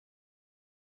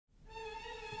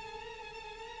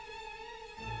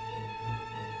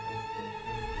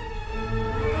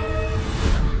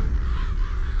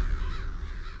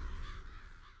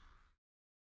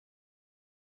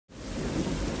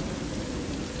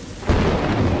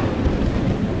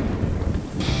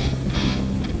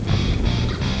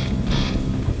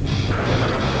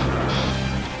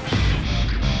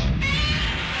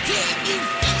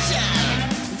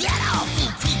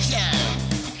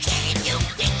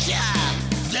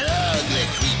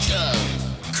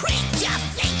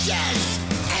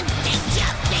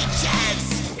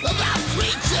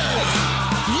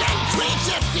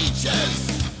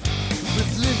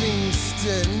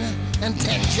and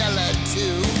Tangela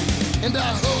too, and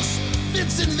our host,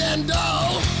 Vincent Van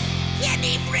Dahl, and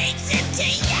he brings it to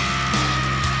ya!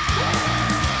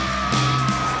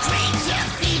 Creature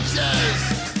features,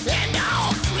 and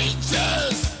all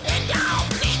creatures, and all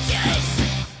creatures!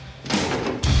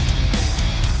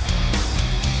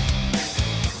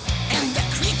 And the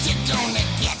creature gonna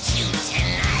get you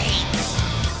tonight.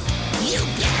 You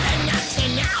better not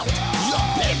turn out your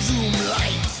bedroom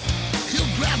light. He'll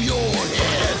grab your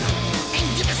head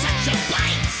and give it such a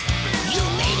bite. You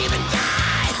may even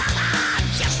die,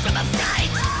 just from a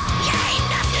fright. You ain't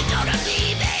nothing gonna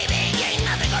be, baby. You ain't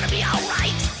nothing gonna be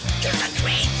alright. 'Cause the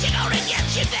creature gonna get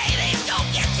you, baby.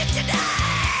 Gonna get you tonight.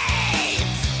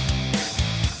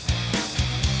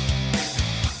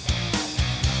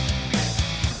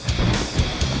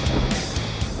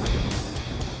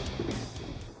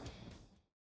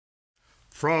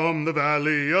 From the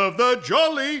Valley of the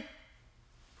Jolly.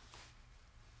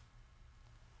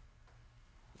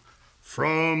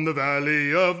 From the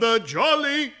Valley of the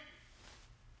Jolly.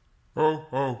 Ho,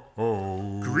 ho,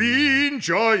 ho. Green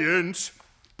Giant.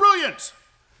 Brilliant!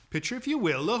 Picture, if you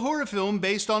will, a horror film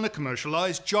based on a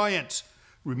commercialized giant.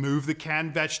 Remove the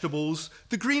canned vegetables,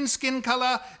 the green skin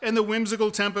color, and the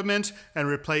whimsical temperament, and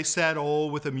replace that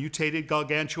all with a mutated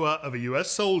gargantua of a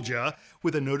US soldier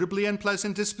with a notably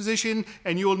unpleasant disposition,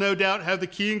 and you will no doubt have the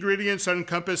key ingredients that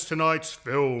encompass tonight's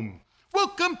film.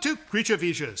 Welcome to Creature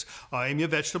Features. I am your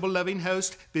vegetable-loving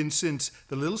host, Vincent.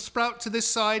 The little sprout to this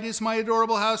side is my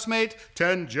adorable housemate,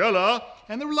 Tangela,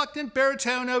 and the reluctant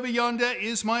baritone over yonder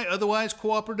is my otherwise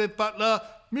cooperative butler,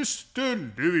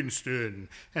 Mr. Livingston.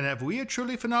 And have we a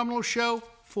truly phenomenal show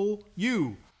for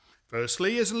you?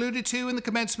 Firstly, as alluded to in the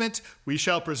commencement, we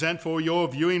shall present for your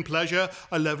viewing pleasure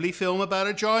a lovely film about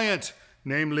a giant,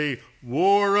 namely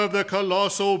War of the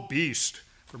Colossal Beast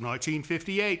from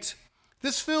 1958.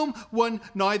 This film won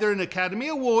neither an Academy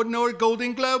Award nor a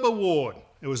Golden Globe Award.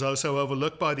 It was also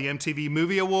overlooked by the MTV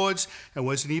Movie Awards and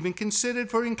wasn't even considered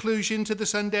for inclusion to the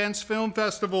Sundance Film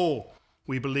Festival.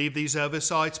 We believe these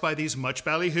oversights by these much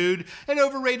ballyhooed and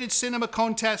overrated cinema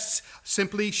contests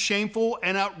simply shameful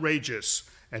and outrageous.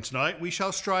 And tonight we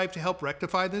shall strive to help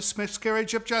rectify this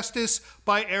miscarriage of justice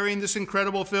by airing this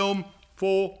incredible film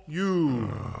for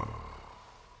you.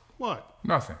 What?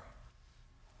 Nothing.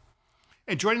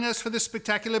 And joining us for this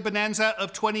spectacular bonanza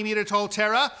of 20-meter-tall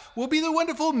terror will be the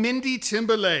wonderful Mindy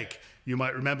Timberlake. You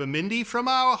might remember Mindy from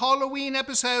our Halloween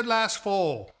episode last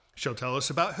fall. She'll tell us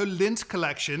about her lint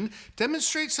collection,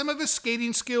 demonstrate some of her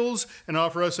skating skills, and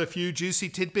offer us a few juicy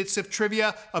tidbits of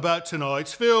trivia about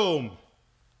tonight's film.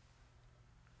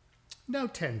 Now,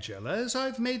 Tangela, as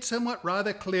I've made somewhat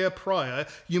rather clear prior,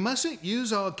 you mustn't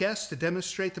use our guests to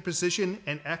demonstrate the precision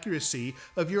and accuracy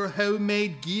of your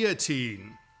homemade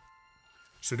guillotine.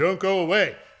 So don't go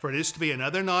away, for it is to be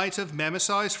another night of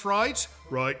meme-sized fright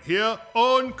right here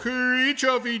on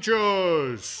Creature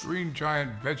Features. Green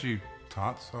Giant veggie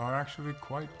tots are actually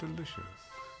quite delicious.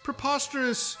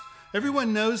 Preposterous.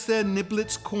 Everyone knows their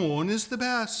Niblets corn is the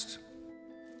best.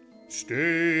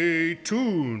 Stay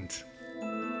tuned.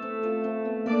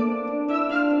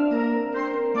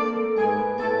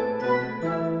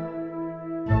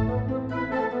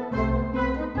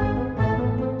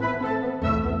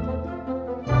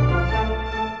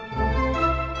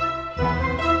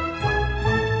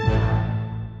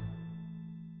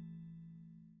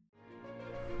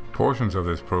 Portions of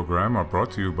this program are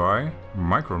brought to you by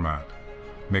Micromat,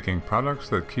 making products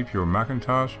that keep your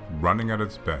Macintosh running at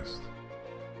its best.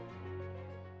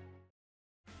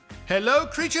 Hello,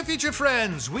 Creature Feature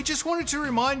friends! We just wanted to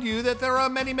remind you that there are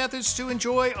many methods to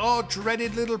enjoy our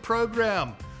dreaded little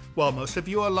program. While most of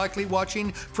you are likely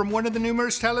watching from one of the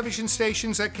numerous television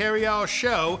stations that carry our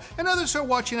show, and others are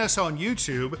watching us on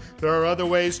YouTube, there are other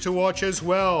ways to watch as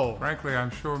well. Frankly, I'm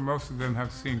sure most of them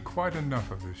have seen quite enough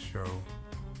of this show.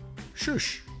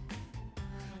 Shush.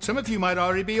 Some of you might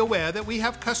already be aware that we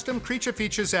have custom Creature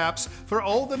Features apps for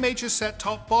all the major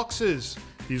set-top boxes.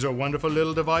 These are wonderful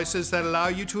little devices that allow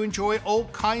you to enjoy all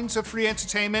kinds of free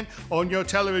entertainment on your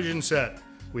television set.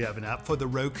 We have an app for the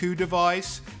Roku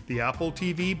device, the Apple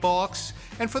TV box,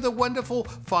 and for the wonderful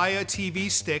Fire TV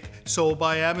stick sold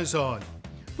by Amazon.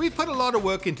 We've put a lot of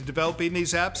work into developing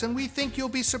these apps, and we think you'll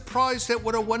be surprised at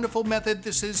what a wonderful method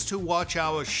this is to watch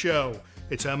our show.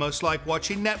 It's almost like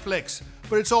watching Netflix,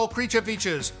 but it's all Creature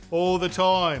Features all the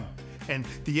time. And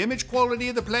the image quality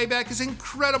of the playback is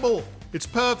incredible. It's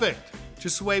perfect,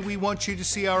 just the way we want you to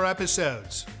see our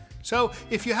episodes. So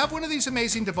if you have one of these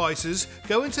amazing devices,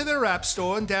 go into their app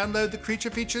store and download the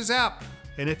Creature Features app.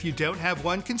 And if you don't have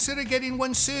one, consider getting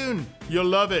one soon. You'll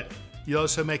love it. You'll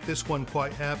also make this one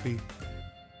quite happy.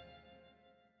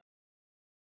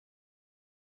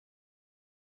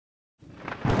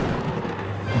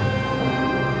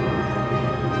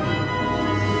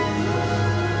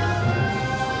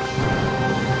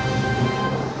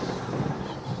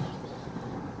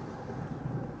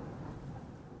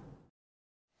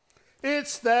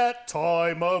 It's that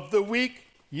time of the week.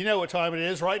 You know what time it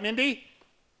is, right, Mindy?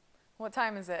 What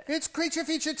time is it? It's Creature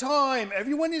Feature time.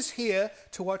 Everyone is here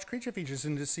to watch Creature Features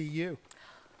and to see you.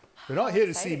 They're not here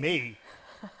to see me.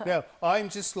 No, I'm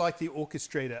just like the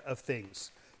orchestrator of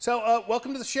things. So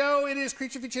welcome to the show. It is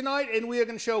Creature Feature night, and we are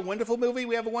going to show a wonderful movie.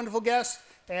 We have a wonderful guest,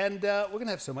 and we're going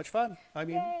to have so much fun. I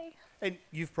mean, Yay. And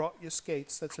you've brought your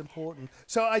skates. That's important.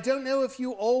 So I don't know if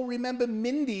you all remember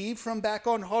Mindy from back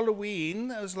on Halloween.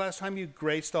 That was the last time you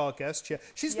graced our guest chair.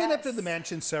 She's been up to the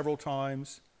mansion several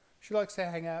times. She likes to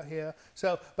hang out here.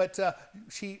 So, but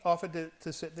she offered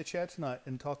to sit in the chair tonight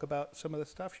and talk about some of the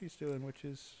stuff she's doing, which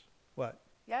is what?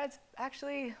 Yeah, it's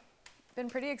actually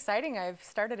been pretty exciting. I've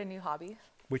started a new hobby.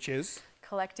 Which is?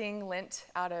 Collecting lint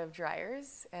out of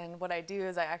dryers. And what I do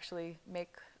is I actually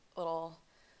make little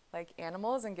like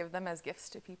animals and give them as gifts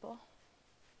to people.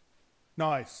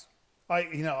 Nice.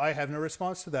 I have no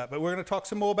response to that, but we're going to talk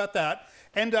some more about that.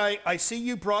 And I see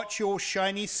you brought your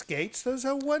shiny skates. Those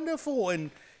are wonderful.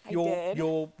 And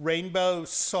your rainbow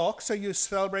socks. Are you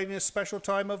celebrating a special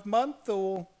time of month,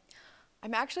 or?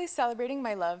 I'm actually celebrating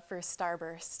my love for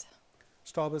Starburst.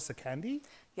 Starburst, the candy?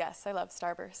 Yes, I love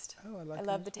Starburst. Oh, I like I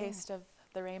love the taste of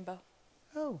the rainbow.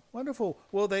 Oh, wonderful.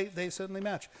 Well, they certainly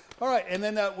match. All right, and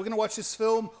then we're going to watch this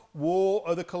film, War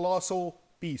of the Colossal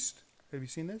Beast. Have you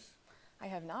seen this? I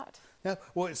have not. No?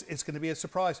 Well, it's going to be a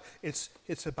surprise. It's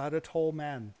about a tall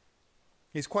man.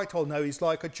 He's quite tall. No, he's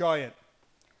like a giant.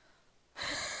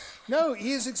 No,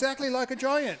 he is exactly like a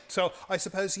giant. So I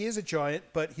suppose he is a giant,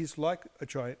 but he's like a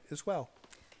giant as well.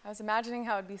 I was imagining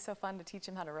how it would be so fun to teach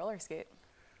him how to roller skate.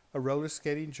 A roller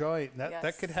skating giant. Yes.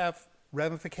 That could have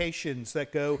ramifications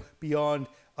that go beyond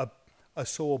a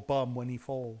sore bum when he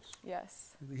falls.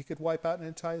 Yes. He could wipe out an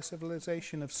entire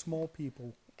civilization of small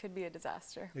people. It could be a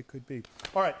disaster. It could be.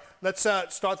 All right, let's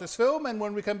start this film, and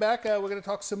when we come back, we're going to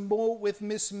talk some more with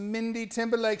Miss Mindy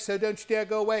Timberlake, so don't you dare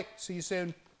go away. See you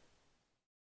soon.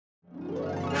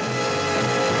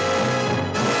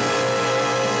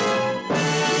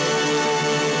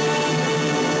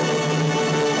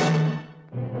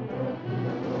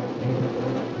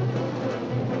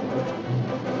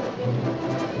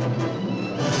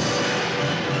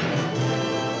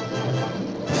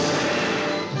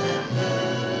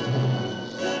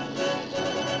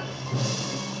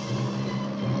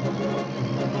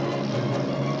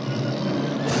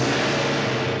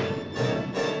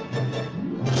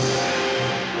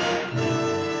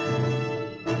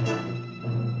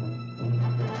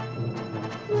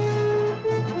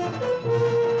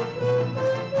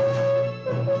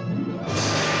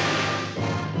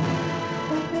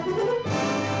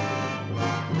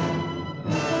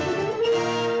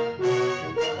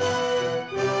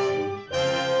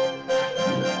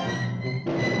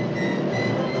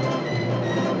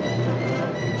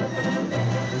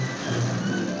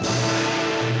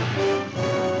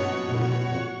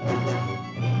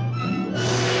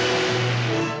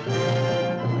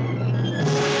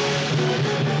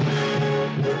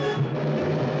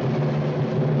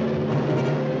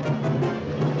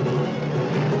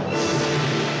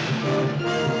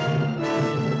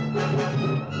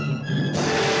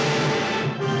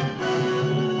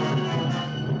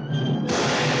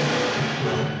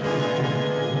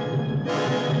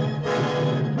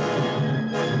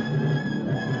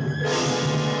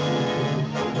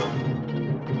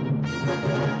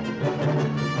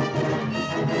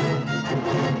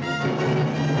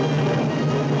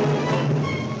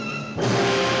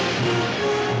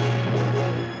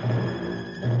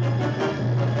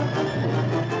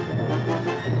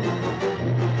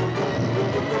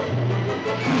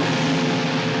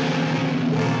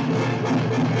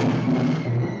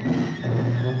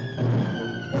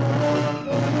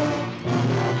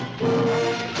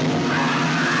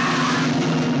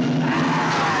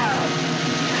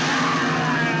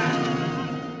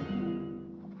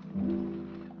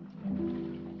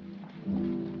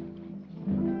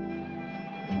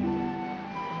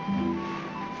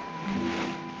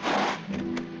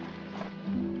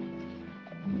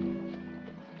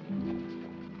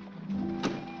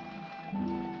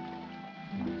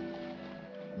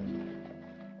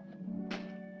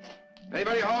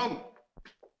 Anybody home?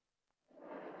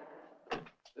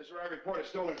 This is where I report a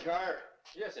stolen car.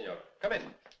 Yes, senor. Come in.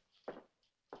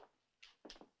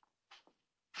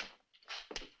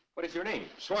 What is your name?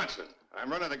 Swanson. I'm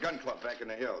running a gun club back in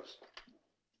the hills.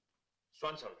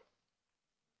 Swanson.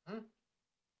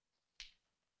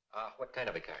 What kind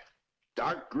of a car?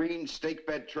 Dark green stake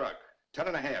bed truck.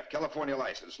 10.5, California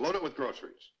license. Loaded with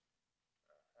groceries.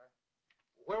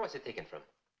 Where was it taken from?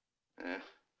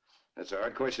 That's a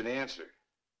hard question to answer.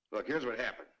 Look, here's what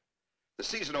happened. The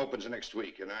season opens next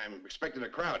week, and I'm expecting a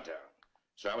crowd down.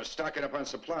 So I was stocking up on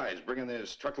supplies, bringing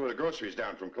this truckload of groceries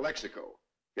down from Calexico.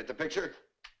 Get the picture?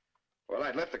 Well,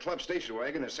 I'd left the club station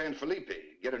wagon in San Felipe,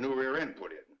 get a new rear end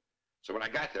put in. So when I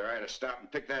got there, I had to stop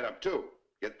and pick that up, too.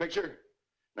 Get the picture?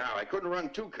 Now, I couldn't run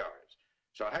 2 cars,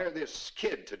 so I hired this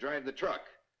kid to drive the truck.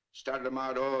 Started him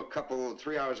out,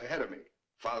 3 hours ahead of me.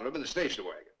 Followed him in the station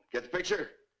wagon. Get the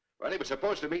picture? Well, he was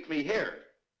supposed to meet me here.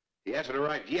 He hasn't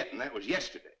arrived yet, and that was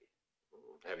yesterday.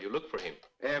 Have you looked for him?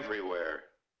 Everywhere.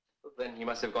 Then he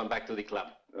must have gone back to the club.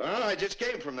 Well, I just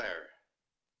came from there.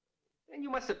 And you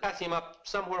must have passed him up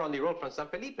somewhere on the road from San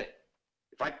Felipe.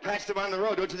 If I passed him on the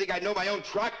road, don't you think I'd know my own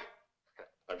truck?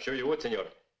 I'm sure you would, senor.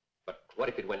 But what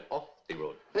if it went off the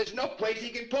road? There's no place he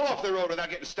can pull off the road without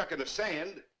getting stuck in the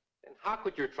sand. Then how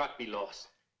could your truck be lost?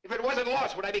 If it wasn't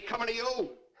lost, would I be coming to you?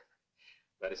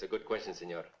 That is a good question,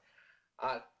 senor.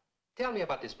 Tell me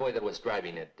about this boy that was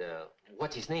driving it.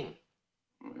 What's his name?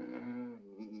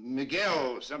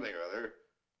 Miguel something or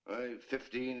other.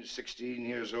 15, 16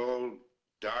 years old,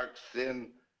 dark, thin,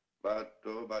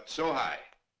 about so high.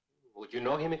 Would you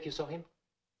know him if you saw him?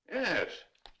 Yes.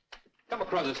 Come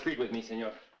across the street with me,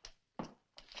 senor.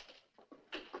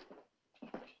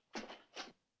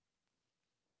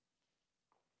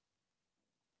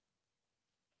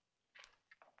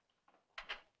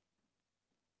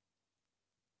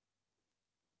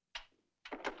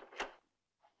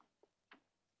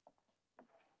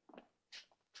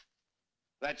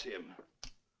 That's him.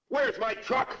 Where's my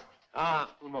truck? Un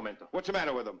momento. What's the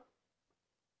matter with him?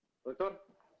 Doctor,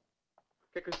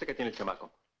 ¿qué cree usted que tiene el chamaco?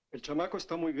 El chamaco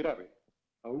está muy grave.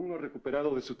 Aún no ha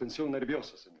recuperado de su tensión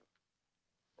nerviosa, señor.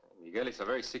 Miguel is a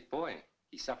very sick boy.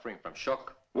 He's suffering from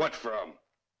shock. What from?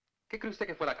 ¿Qué cree usted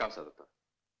que fue la causa, doctor?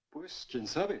 Pues, ¿quién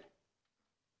sabe?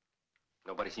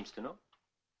 Nobody seems to know.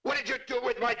 What did you do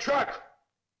with my truck?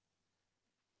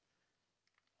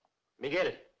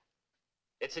 Miguel,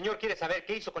 el señor quiere saber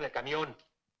qué hizo con el camión.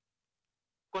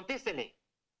 Contéstele.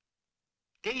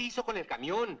 ¿Qué hizo con el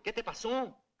camión? ¿Qué te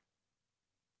pasó?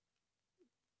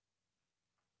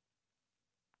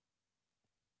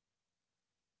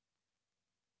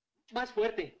 Más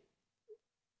fuerte.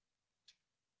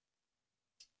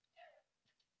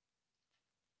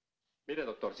 Mire,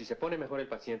 doctor, si se pone mejor el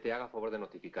paciente, haga favor de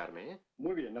notificarme, ¿eh?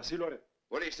 Muy bien, así lo haré.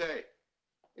 What do you say?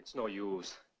 It's no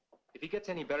use. If he gets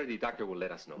any better, the doctor will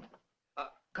let us know.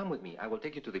 Come with me. I will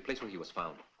take you to the place where he was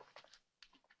found.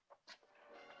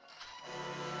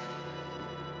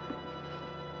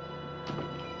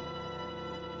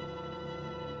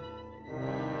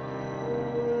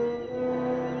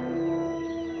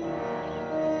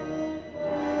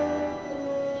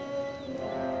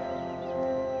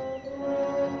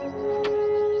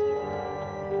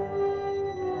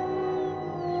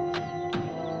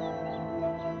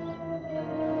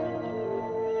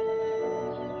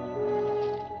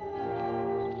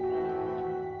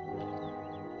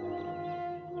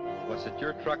 Was it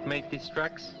your truck made these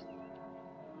tracks?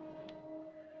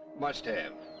 Must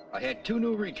have. I had 2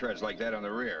 new retreads like that on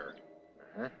the rear.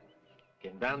 Uh-huh.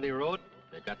 Came down the road,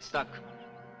 they got stuck.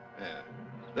 Yeah.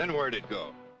 Then where'd it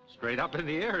go? Straight up in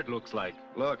the air, it looks like.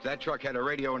 Look, that truck had a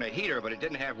radio and a heater, but it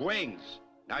didn't have wings.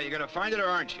 Now you're gonna find it, or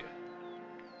aren't you?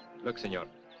 Look, senor,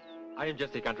 I am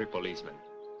just a country policeman.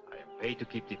 I am paid to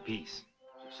keep the peace.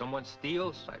 If someone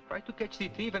steals, I try to catch the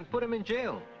thief and put him in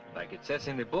jail, like it says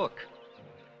in the book.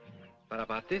 But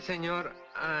about this, senor,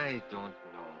 I don't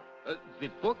know. The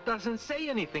book doesn't say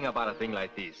anything about a thing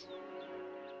like this.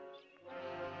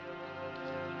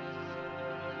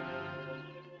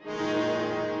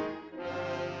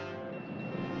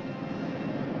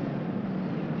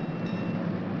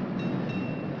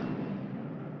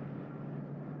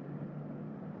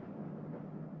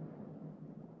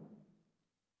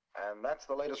 And that's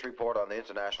the latest report on the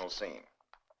international scene.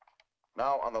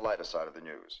 Now on the lighter side of the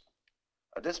news.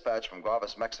 A dispatch from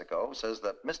Guavas, Mexico says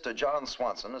that Mr. John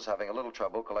Swanson is having a little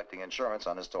trouble collecting insurance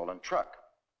on his stolen truck.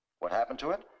 What happened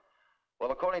to it?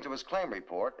 Well, according to his claim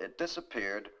report, it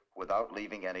disappeared without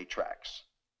leaving any tracks.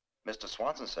 Mr.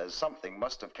 Swanson says something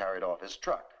must have carried off his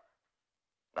truck.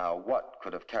 Now, what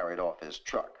could have carried off his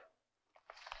truck?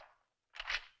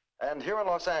 And here in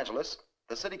Los Angeles,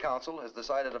 the City Council has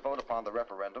decided to vote upon the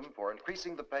referendum for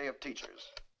increasing the pay of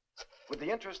teachers. With the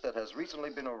interest that has recently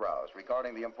been aroused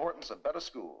regarding the importance of better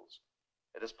schools,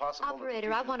 it is possible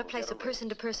Operator, I want to place a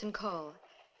person-to-person call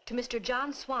to Mr.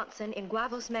 John Swanson in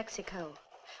Guavos, Mexico.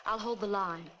 I'll hold the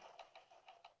line.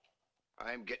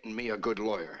 I'm getting me a good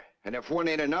lawyer. And if one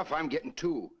ain't enough, I'm getting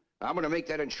 2. I'm gonna make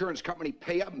that insurance company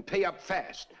pay up and pay up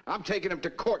fast. I'm taking him to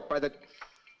court by the...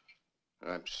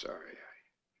 I'm sorry.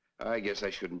 I guess I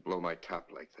shouldn't blow my top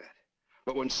like that.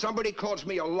 But when somebody calls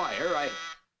me a liar, I...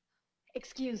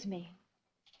 Excuse me.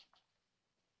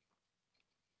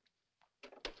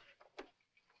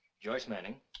 Joyce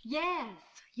Manning. Yes,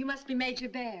 you must be Major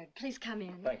Baird. Please come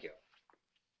in. Thank you.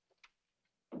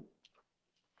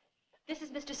 This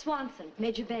is Mr. Swanson,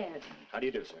 Major Baird. How do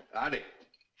you do, sir? Howdy.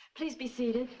 Please be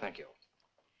seated. Thank you.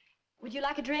 Would you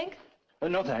like a drink?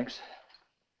 No, thanks.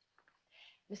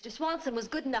 Mr. Swanson was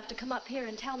good enough to come up here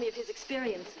and tell me of his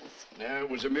experiences. Yeah, it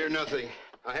was a mere nothing.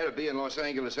 I had to be in Los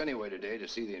Angeles anyway today to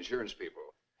see the insurance people.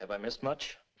 Have I missed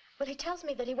much? Well, he tells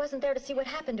me that he wasn't there to see what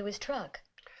happened to his truck.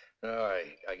 No,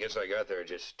 I guess I got there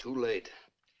just too late.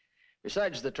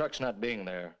 Besides the truck's not being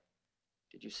there,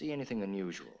 did you see anything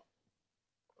unusual?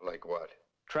 Like what?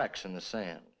 Tracks in the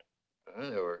sand.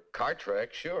 There were car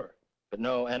tracks, sure. But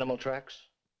no animal tracks?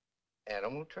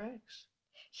 Animal tracks?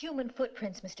 Human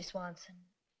footprints, Mr. Swanson.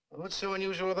 What's so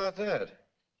unusual about that?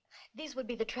 These would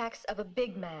be the tracks of a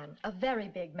big man, a very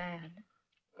big man.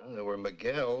 Well, there were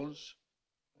Miguel's.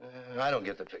 I don't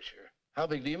get the picture. How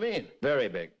big do you mean? Very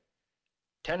big.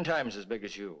 10 times as big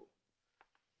as you.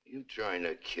 You trying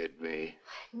to kid me?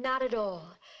 Not at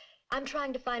all. I'm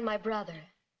trying to find my brother.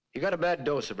 He got a bad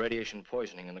dose of radiation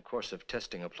poisoning in the course of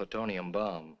testing a plutonium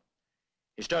bomb.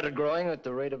 He started growing at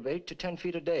the rate of 8 to 10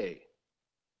 feet a day.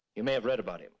 You may have read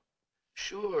about him.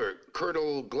 Sure,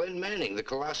 Colonel Glenn Manning, the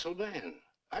Colossal Man.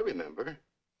 I remember.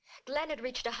 Glenn had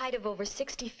reached a height of over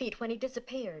 60 feet when he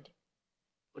disappeared.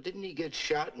 Well, didn't he get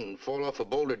shot and fall off a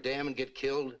boulder dam and get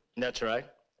killed? That's right.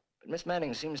 But Miss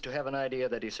Manning seems to have an idea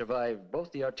that he survived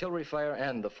both the artillery fire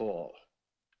and the fall.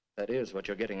 That is what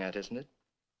you're getting at, isn't it?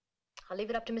 I'll leave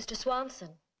it up to Mr. Swanson.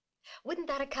 Wouldn't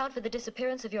that account for the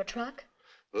disappearance of your truck?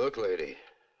 Look, lady,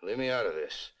 leave me out of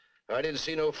this. I didn't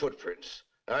see no footprints.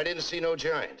 I didn't see no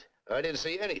giant. I didn't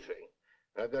see anything.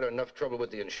 I've got enough trouble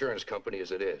with the insurance company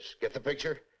as it is. Get the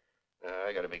picture?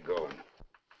 I gotta be going.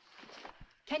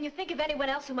 Can you think of anyone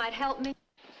else who might help me?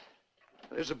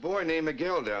 There's a boy named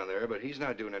Miguel down there, but he's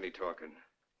not doing any talking.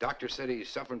 Doctor said he's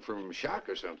suffering from shock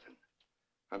or something.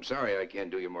 I'm sorry I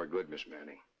can't do you more good, Miss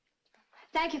Manning.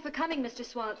 Thank you for coming, Mr.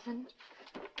 Swanson.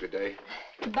 Good day.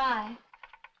 Goodbye.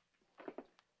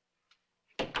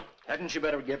 Hadn't you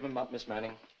better give him up, Miss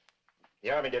Manning?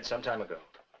 The Army did some time ago.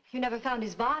 You never found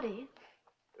his body.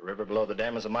 The river below the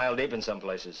dam is a mile deep in some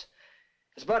places.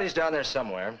 His body's down there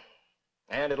somewhere,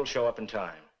 and it'll show up in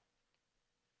time.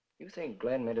 You think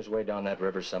Glenn made his way down that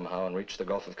river somehow and reached the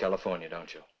Gulf of California,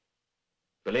 don't you?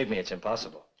 Believe me, it's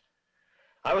impossible.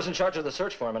 I was in charge of the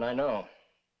search for him, and I know.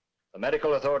 The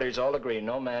medical authorities all agree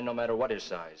no man, no matter what his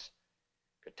size,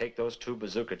 could take those 2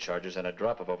 bazooka charges in a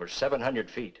drop of over 700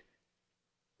 feet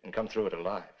and come through it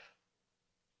alive.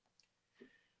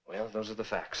 Well, those are the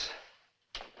facts.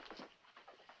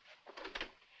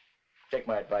 Take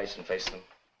my advice and face them.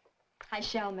 I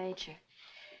shall, Major.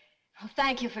 Oh,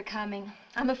 thank you for coming.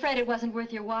 I'm afraid it wasn't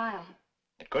worth your while.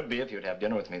 It could be if you'd have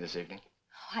dinner with me this evening.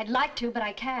 Oh, I'd like to, but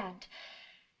I can't.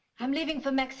 I'm leaving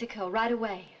for Mexico right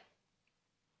away.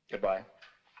 Goodbye.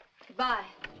 Goodbye.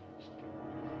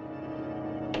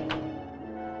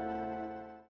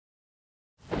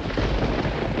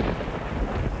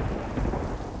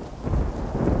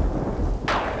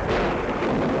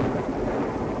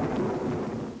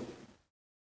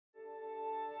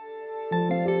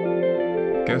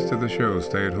 Guests of the show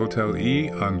stay at Hotel E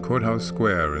on Courthouse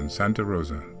Square in Santa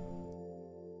Rosa.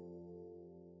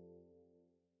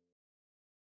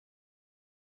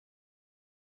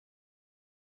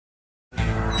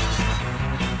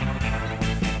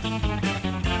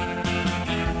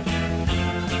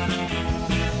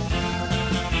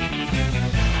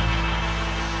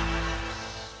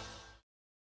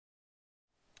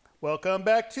 Welcome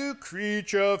back to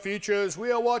Creature Features.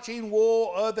 We are watching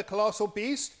War of the Colossal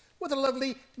Beast with the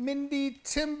lovely Mindy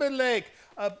Timberlake.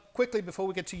 Quickly, before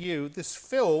we get to you, this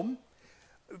film,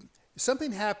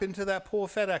 something happened to that poor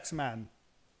FedEx man.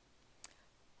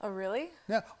 Oh, really?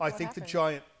 Yeah, I What think happened? the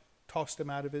giant tossed him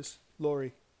out of his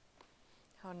lorry.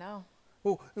 Oh, no.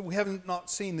 Well, we haven't not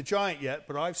seen the giant yet,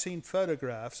 but I've seen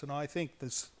photographs, and I think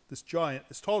this giant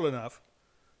is tall enough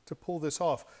to pull this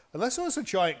off. Unless it was a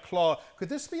giant claw. Could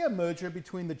this be a merger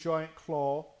between the giant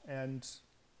claw and... It's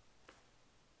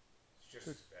just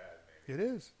as bad, maybe. It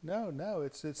is. No,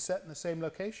 it's set in the same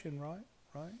location,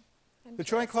 right? The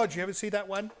giant claw, did you ever see that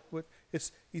one?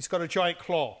 He's got a giant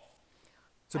claw.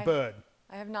 It's a bird.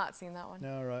 I have not seen that one.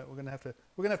 All right, we're gonna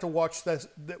have to watch that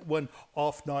one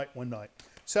off night one night.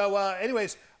 So,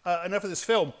 anyways, enough of this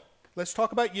film. Let's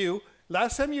talk about you.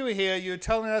 Last time you were here, you were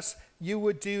telling us you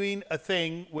were doing a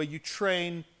thing where you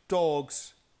train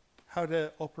dogs how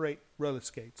to operate roller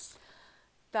skates.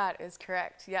 That is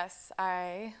correct. Yes,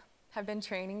 I have been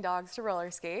training dogs to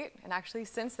roller skate, and actually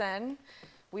since then,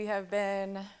 we have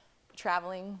been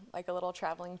traveling like a little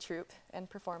traveling troupe and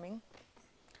performing.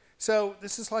 So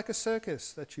this is like a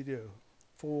circus that you do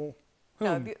for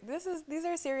whom? No, these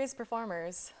are serious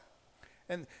performers.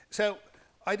 And so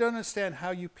I don't understand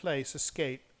how you place a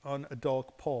skate on a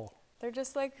dog paw. They're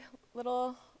just like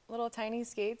little tiny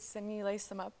skates, and you lace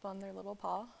them up on their little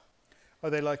paw. Are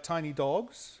they like tiny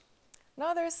dogs?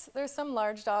 No, there's some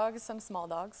large dogs, some small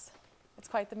dogs. It's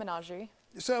quite the menagerie.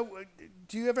 So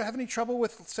do you ever have any trouble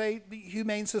with, say, the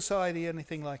Humane Society,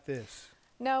 anything like this?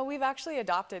 No, we've actually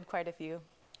adopted quite a few.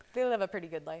 They live a pretty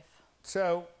good life.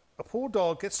 So a poor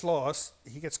dog gets lost,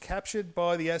 he gets captured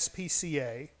by the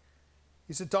SPCA,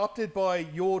 he's adopted by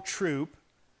your troop,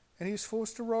 and he's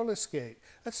forced to roller skate.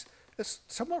 That's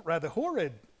somewhat rather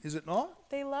horrid, is it not?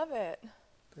 They love it.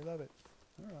 They love it.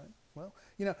 All right. Well,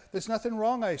 you know, there's nothing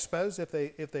wrong, I suppose, if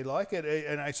they like it,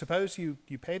 and I suppose you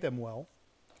pay them well.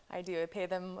 I do. I pay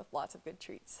them with lots of good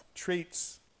treats.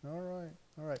 Treats. All right.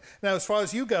 All right. Now, as far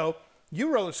as you go,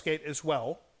 you roller skate as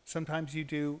well. Sometimes you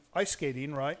do ice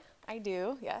skating, right? I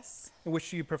do, yes. And which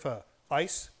do you prefer,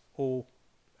 ice or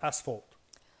asphalt?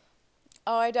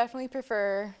 Oh, I definitely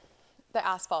prefer the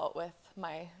asphalt with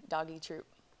my doggy troop.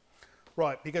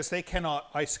 Right, because they cannot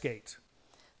ice skate.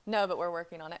 No, but we're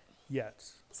working on it.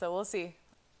 Yes. So we'll see.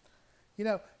 You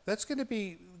know, that's going to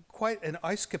be quite an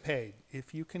ice-capade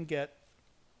if you can get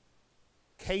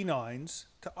canines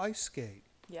to ice skate.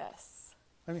 Yes.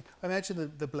 I mean, I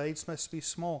imagine the blades must be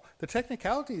small. The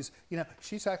technicalities, you know,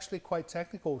 she's actually quite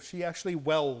technical. She actually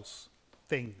welds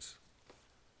things.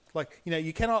 Like, you know,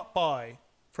 you cannot buy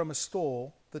from a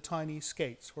store the tiny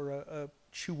skates for a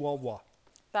chihuahua.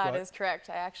 That right? is correct.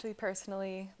 I actually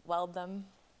personally weld them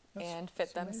and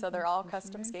fit them, amazing. so they're all That's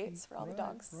custom amazing. skates for all Right, the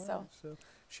dogs. right. So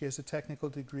she has a technical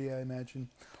degree, I imagine.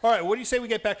 All right, what do you say we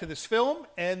get back to this film,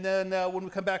 and then when we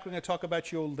come back, we're going to talk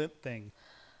about your lip thing.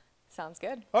 sounds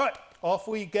good. All right, off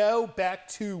we go, back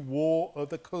to War of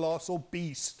the Colossal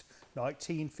Beast,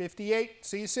 1958.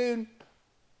 See you soon.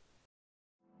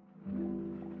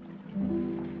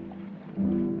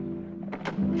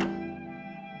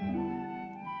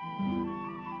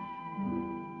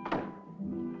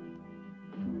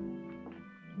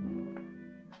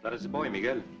 That is the boy,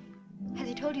 Miguel. Has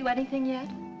he told you anything yet?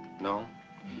 No.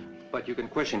 But you can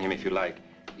question him if you like.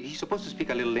 He's supposed to speak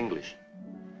a little English.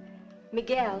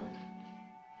 Miguel.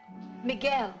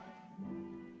 Miguel.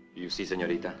 You see,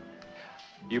 señorita?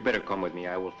 You better come with me.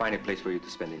 I will find a place for you to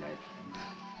spend the night.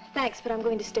 Thanks, but I'm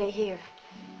going to stay here.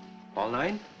 All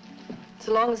night?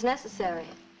 So long as necessary.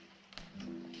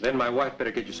 Then my wife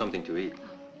better get you something to eat.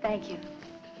 Thank you.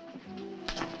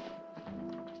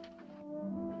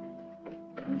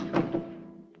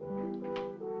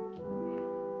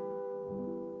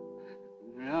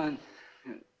 Run.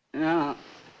 No.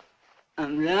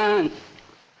 I'm done.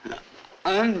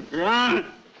 I'm done.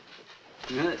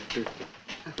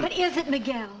 What is it,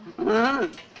 Miguel?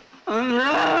 I'm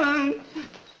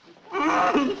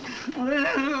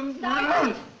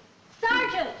done. Sergeant!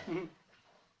 Sergeant!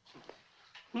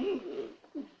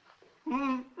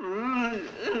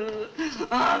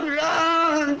 I'm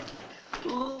done.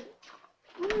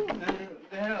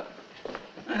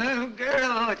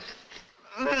 Girl.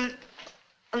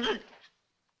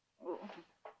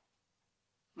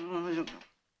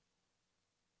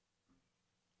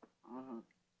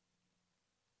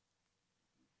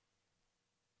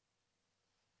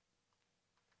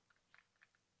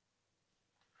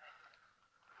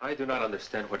 I do not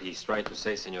understand what he's trying to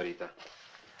say, señorita.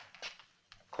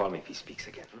 Call me if he speaks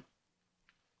again.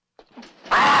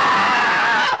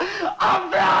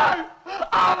 I'm done.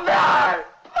 I'm done.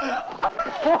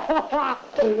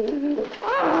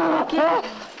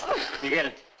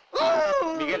 Miguel.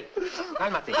 Miguel,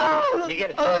 cálmate.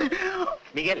 Miguel.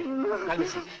 Miguel,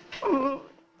 cálmese.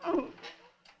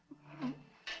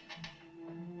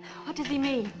 What does he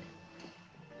mean?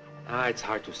 It's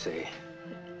hard to say.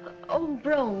 Oh,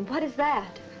 Brome, what is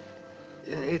that?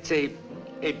 It's a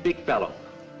big fellow,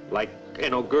 like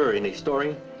an ogre in a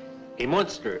story. A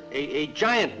monster, a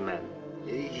giant man.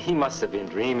 He must have been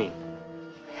dreaming.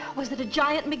 Was it a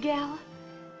giant, Miguel?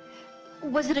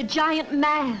 Was it a giant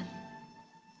man?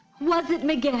 Was it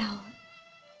Miguel?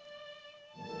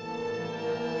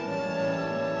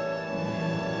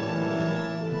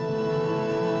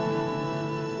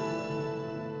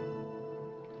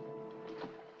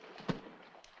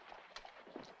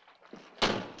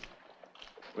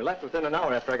 We left within an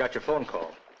hour after I got your phone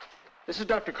call. This is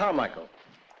Dr. Carmichael.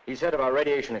 He's head of our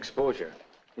radiation exposure.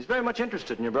 He's very much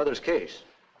interested in your brother's case.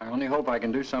 I only hope I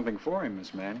can do something for him,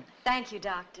 Miss Manning. Thank you,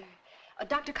 Doctor.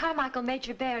 Dr. Carmichael,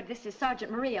 Major Baird, this is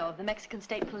Sergeant Murillo of the Mexican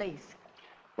State Police.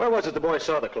 Where was it the boy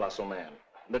saw the colossal man?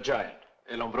 The giant?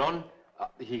 El Hombrón?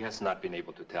 He has not been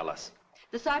able to tell us.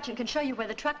 The sergeant can show you where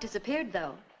the truck disappeared,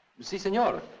 though. Si,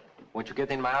 senor. Won't you get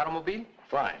in my automobile?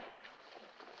 Fine.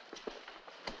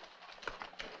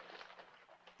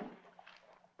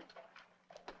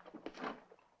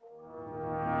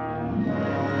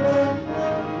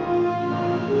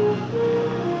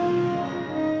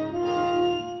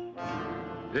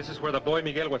 This is where the boy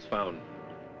Miguel was found.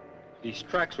 These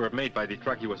tracks were made by the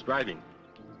truck he was driving.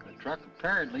 The truck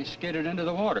apparently skidded into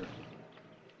the water.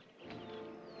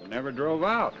 It never drove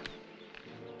out.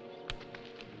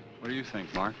 What do you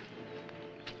think, Mark?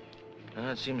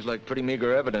 It seems like pretty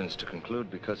meager evidence to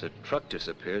conclude because a truck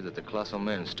disappeared that the colossal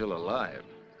man's still alive.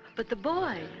 But the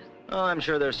boy... Oh, I'm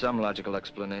sure there's some logical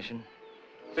explanation.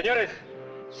 Señores!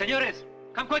 Señores!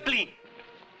 Come quickly!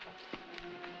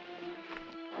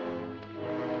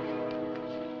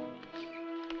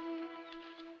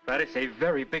 That is a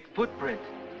very big footprint.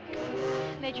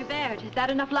 Major Baird, is that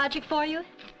enough logic for you?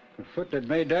 The foot that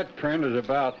made that print is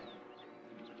about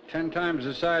 10 times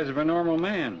the size of a normal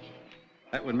man.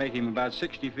 That would make him about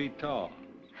 60 feet tall.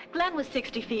 Glenn was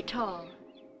 60 feet tall.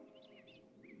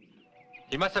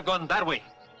 He must have gone that way,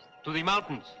 to the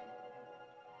mountains.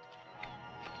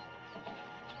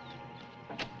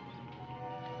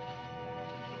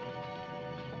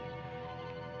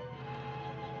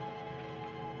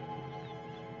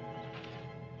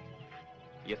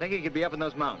 You think he could be up in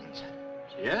those mountains?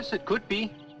 Yes, it could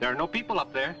be. There are no people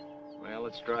up there. Well,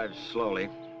 let's drive slowly.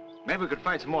 Maybe we could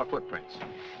find some more footprints.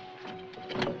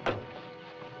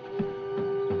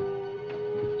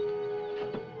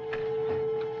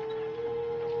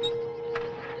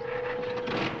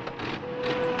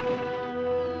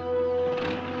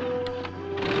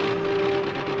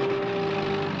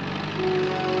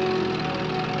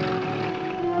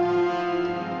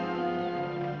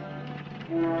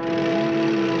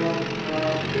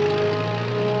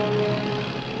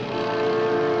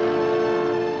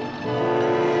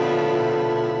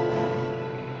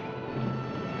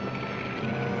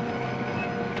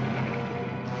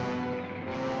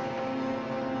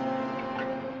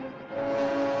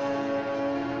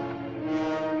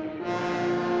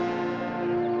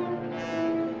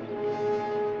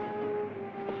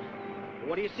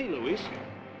 What do you see, Luis?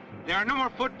 There are no more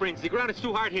footprints. The ground is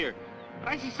too hard here. But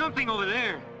I see something over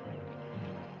there.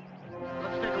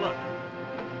 Let's take a look.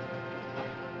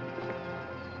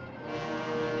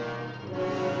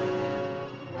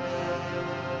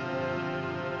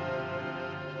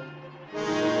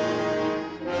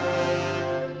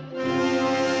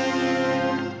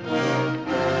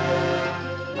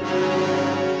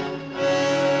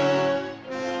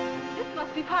 This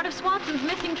must be part of Swanson's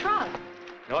missing truck.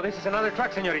 No, this is another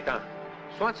truck, señorita.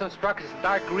 Swanson's truck is a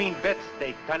dark green bed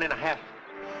stake, 10.5.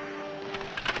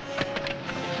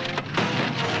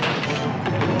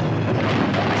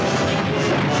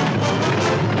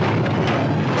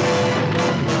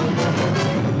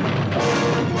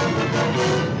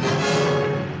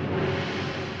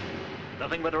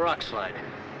 Nothing but a rock slide.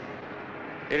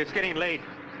 It is getting late.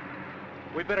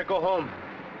 We better go home.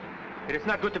 It is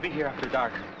not good to be here after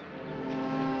dark.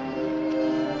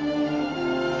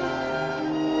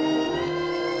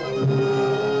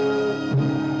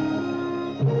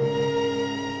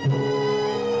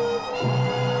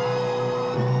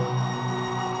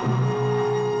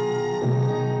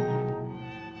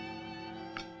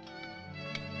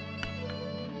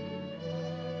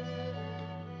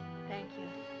 Thank you.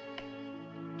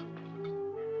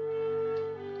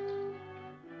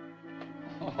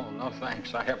 Oh, no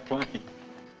thanks. I have plenty.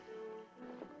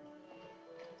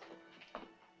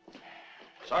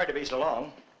 Sorry to be so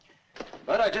long,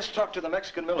 but I just talked to the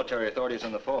Mexican military authorities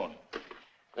on the phone.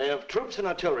 They have troops and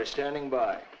artillery standing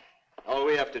by. All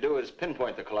we have to do is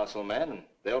pinpoint the colossal man, and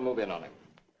they'll move in on him.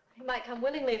 He might come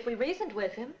willingly if we reasoned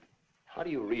with him. How do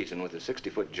you reason with a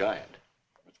 60-foot giant?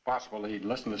 It's possible he'd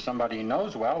listen to somebody he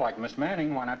knows well, like Miss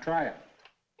Manning. Why not try it?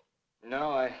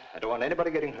 No, I don't want anybody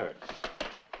getting hurt.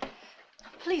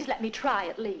 Please let me try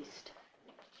at least.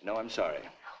 No, I'm sorry.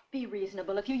 Be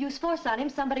reasonable. If you use force on him,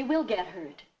 somebody will get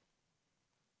hurt.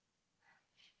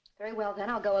 Very well, then.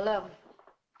 I'll go alone.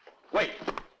 Wait!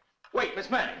 Wait, Miss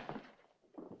Manning!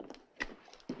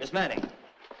 Miss Manning,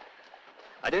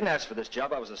 I didn't ask for this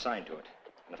job. I was assigned to it.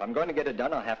 And if I'm going to get it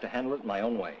done, I'll have to handle it my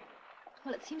own way.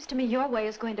 Well, it seems to me your way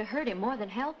is going to hurt him more than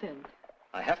help him.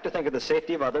 I have to think of the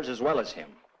safety of others as well as him.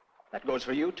 That goes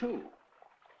for you, too.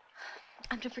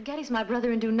 I'm to forget he's my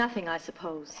brother and do nothing, I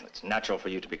suppose. It's natural for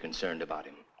you to be concerned about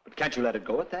him. But can't you let it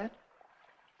go at that?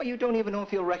 Or you don't even know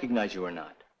if he'll recognize you or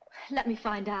not. Let me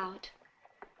find out.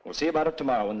 We'll see about it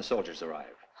tomorrow when the soldiers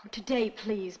arrive. Oh, today,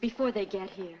 please, before they get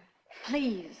here.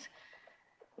 Please.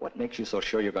 What makes you so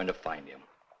sure you're going to find him?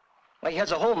 Why, he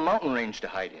has a whole mountain range to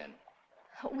hide in.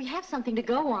 We have something to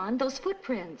go on, those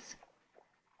footprints.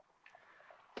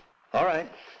 All right.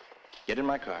 Get in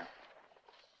my car.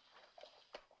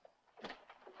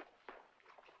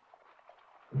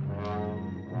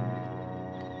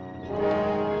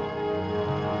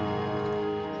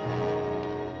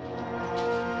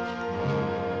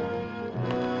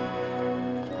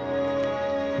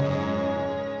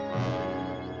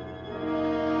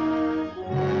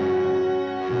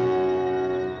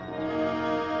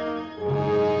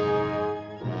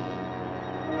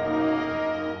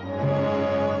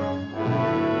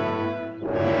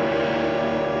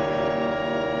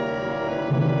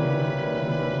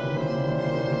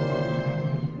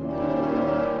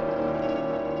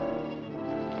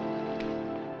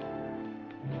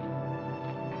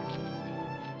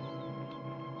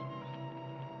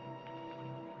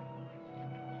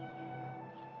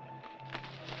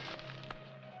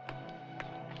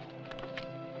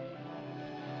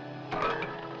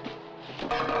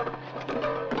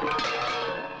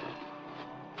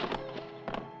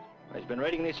 He's been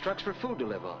raiding these trucks for food to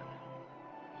live on.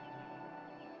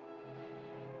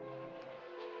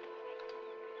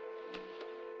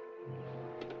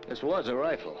 This was a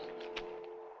rifle.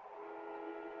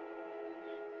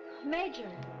 Major,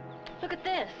 look at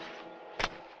this.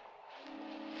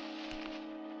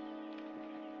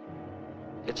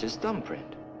 It's his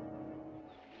thumbprint.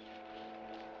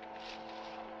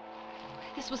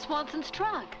 This was Swanson's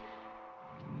truck.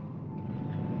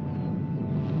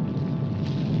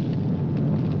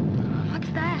 What's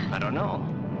that? I don't know.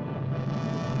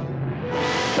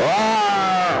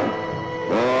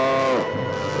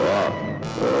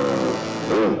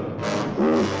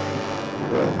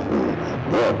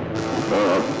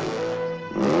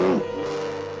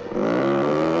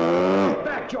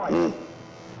 Back, Joyce.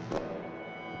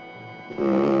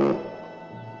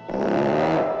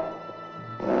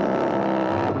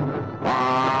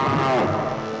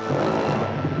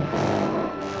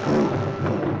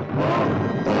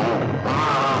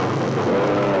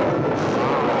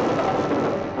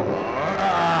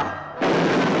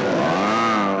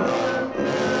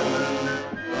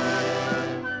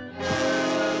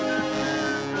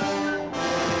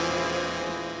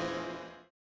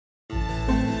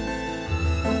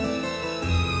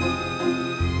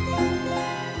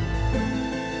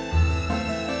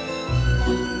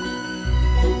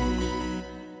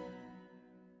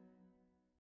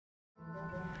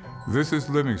 This is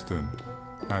Livingston,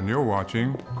 and you're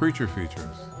watching Creature Features.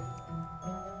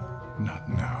 Not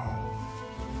now.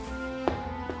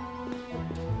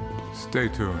 Stay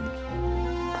tuned.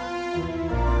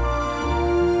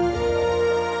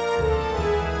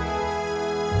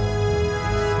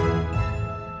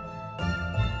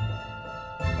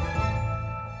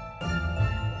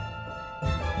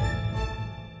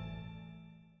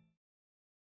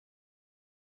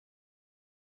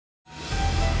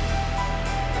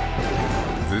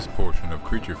 This portion of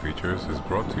Creature Features is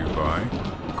brought to you by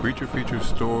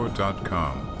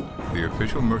CreatureFeatureStore.com, the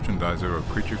official merchandiser of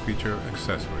Creature Feature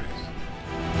accessories.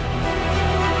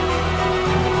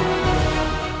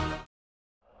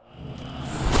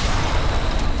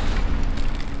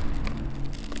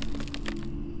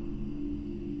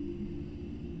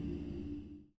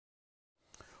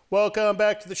 Welcome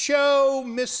back to the show.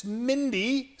 Miss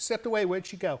Mindy stepped away. Where'd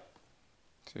she go?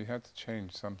 She had to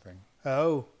change something.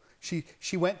 Oh, she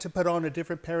went to put on a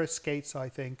different pair of skates, I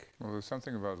think. Well, there's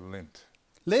something about lint.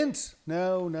 Lint?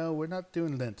 No, we're not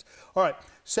doing lint. All right.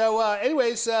 So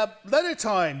anyways, letter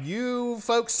time. You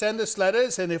folks send us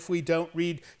letters, and if we don't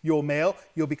read your mail,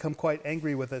 you'll become quite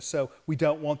angry with us. So we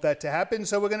don't want that to happen,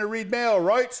 so we're going to read mail,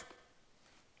 right?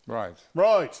 Right.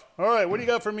 Right. All right. What do you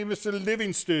got for me, Mr.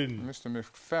 Livingston? Mr.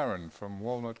 McFerrin from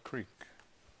Walnut Creek.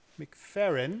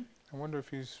 McFerrin? I wonder if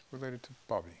he's related to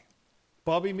Bobby.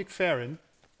 Bobby McFerrin?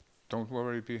 Don't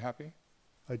Worry, Be Happy?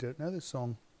 I don't know this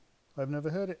song. I've never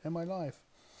heard it in my life.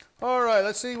 All right,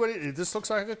 let's see what it is. This looks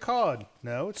like a card.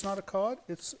 No, it's not a card.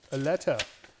 It's a letter.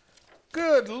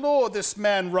 Good Lord, this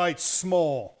man writes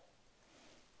small.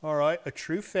 All right, a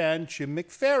true fan, Jim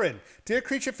McFerrin. Dear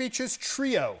Creature Features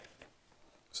Trio.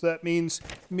 So that means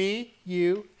me,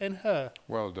 you, and her.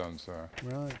 Well done, sir.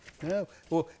 Right. No.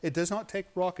 Well, it does not take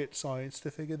rocket science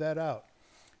to figure that out.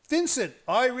 Vincent,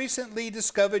 I recently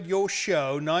discovered your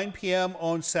show, 9 p.m.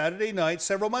 on Saturday night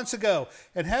several months ago,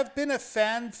 and have been a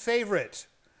fan favorite.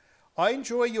 I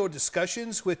enjoy your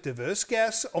discussions with diverse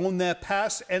guests on their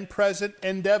past and present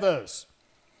endeavors.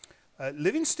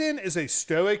 Livingston is a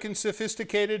stoic and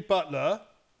sophisticated butler.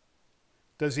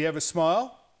 Does he have a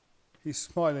smile? He's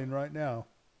smiling right now.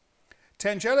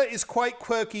 Tangela is quite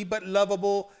quirky but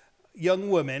lovable young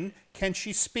woman. Can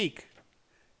she speak?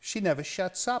 She never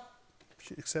shuts up,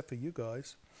 except for you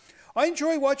guys. I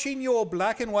enjoy watching your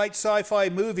black and white sci-fi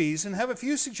movies and have a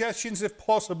few suggestions if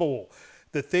possible.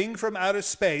 The Thing from Outer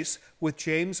Space with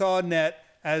James Arnett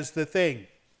as the Thing.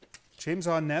 James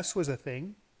Arnett was a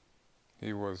thing?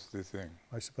 He was the thing.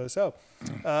 I suppose so.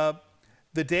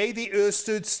 The Day the Earth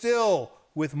Stood Still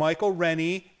with Michael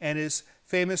Rennie and his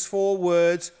famous 4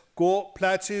 words, Go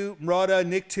Platu Mrada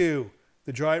Niktu.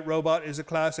 The giant robot is a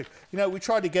classic. You know, we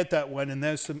tried to get that one, and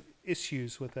there's some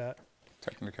issues with that.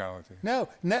 Technicality. No,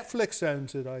 Netflix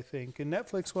owns it, I think, and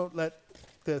Netflix won't let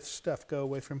the stuff go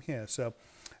away from here. So,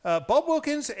 Bob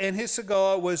Wilkins and his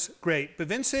cigar was great. But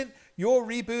Vincent, your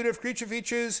reboot of Creature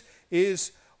Features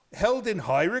is held in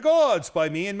high regards by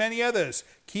me and many others.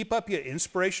 Keep up your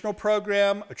inspirational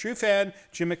program. A true fan,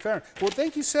 Jim McFerrin. Well,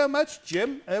 thank you so much,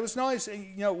 Jim. It was nice.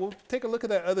 You know, we'll take a look at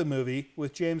that other movie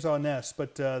with James Arness,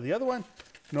 but the other one,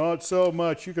 not so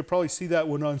much. You could probably see that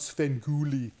one on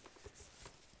Svengoolie.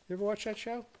 You ever watch that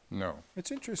show? No.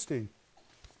 It's interesting.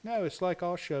 No, it's like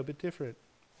our show, but different.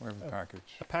 We have a package.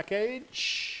 A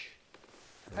package?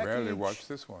 I rarely watch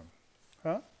this one.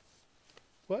 Huh?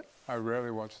 What? I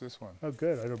rarely watch this one. Oh,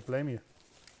 good. I don't blame you.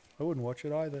 I wouldn't watch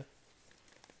it either.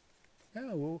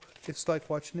 Yeah, well, it's like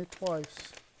watching it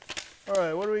twice. All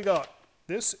right, what do we got?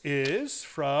 This is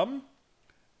from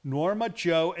Norma,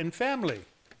 Joe, and Family.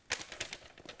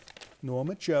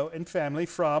 Norma, Joe, and Family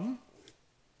from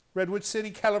Redwood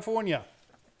City, California.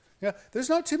 Yeah, there's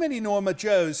not too many Norma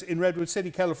Joes in Redwood City,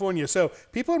 California. So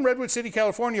people in Redwood City,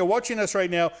 California watching us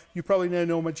right now, you probably know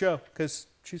Norma Joe because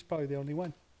she's probably the only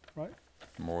one, right?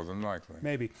 More than likely.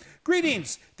 Maybe.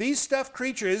 Greetings. These stuffed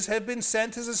creatures have been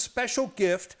sent as a special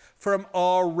gift from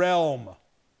our realm.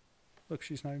 Look,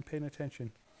 she's not even paying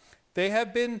attention. They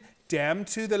have been damned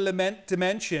to the lament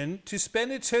dimension to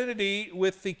spend eternity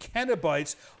with the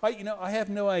Cenobites. I have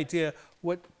no idea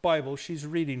what Bible she's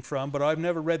reading from, but I've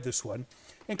never read this one.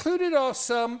 Included are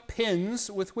some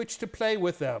pins with which to play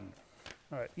with them.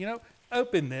 All right,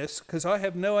 open this, because I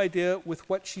have no idea with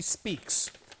what she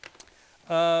speaks.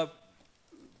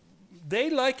 They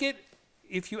like it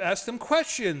if you ask them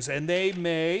questions, and they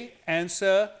may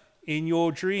answer in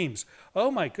your dreams. Oh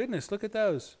my goodness, look at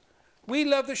those. We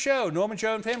love the show, Norma,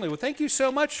 Joe, and Family. Well, thank you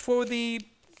so much for the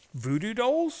voodoo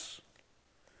dolls.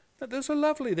 Those are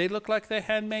lovely. They look like they're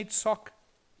handmade sock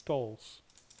dolls.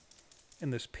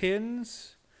 And there's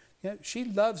pins. Yeah, she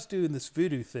loves doing this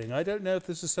voodoo thing. I don't know if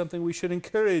this is something we should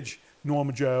encourage,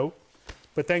 Norma Joe,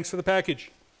 but thanks for the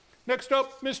package. Next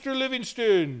up, Mr.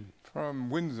 Livingston. From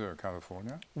Windsor,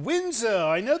 California. Windsor,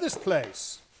 I know this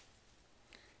place.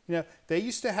 They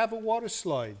used to have a water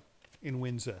slide in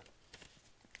Windsor.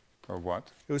 A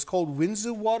what? It was called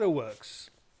Windsor Waterworks.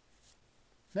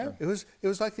 No, it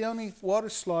was like the only water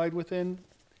slide within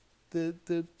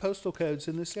the postal codes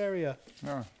in this area.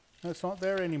 No. No, it's not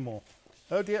there anymore.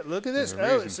 Oh dear, look at this.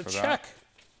 There's Oh, it's a check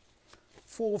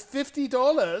for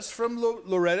 $50 from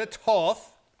Loretta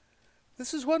Toth.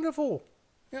 This is wonderful.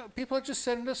 People are just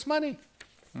sending us money.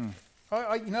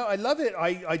 I love it.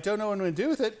 I don't know what I'm going to do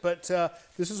with it, but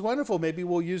this is wonderful. Maybe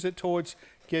we'll use it towards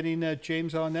getting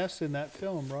James Arness in that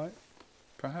film, right?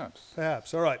 Perhaps.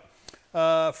 Perhaps. All right.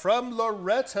 From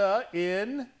Loretta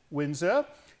in Windsor.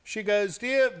 She goes,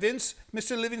 Dear Vince,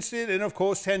 Mr. Livingston, and of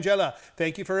course Tangela,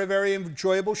 thank you for a very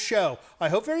enjoyable show. I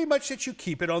hope very much that you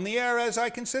keep it on the air as I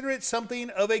consider it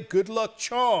something of a good luck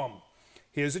charm.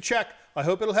 Here's a check. I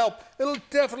hope it'll help. It'll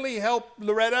definitely help,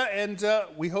 Loretta, and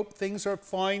we hope things are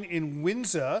fine in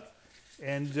Windsor.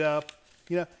 And,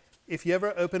 if you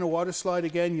ever open a water slide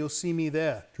again, you'll see me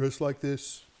there, dressed like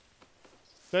this.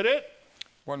 Is that it?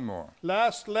 One more.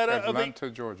 Last letter of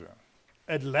Atlanta, Georgia.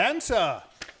 Atlanta.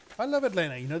 I love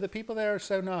Atlanta. The people there are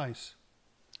so nice.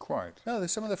 Quite. No, they're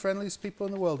some of the friendliest people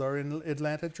in the world are in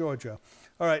Atlanta, Georgia.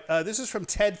 All right, this is from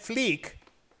Ted Fleek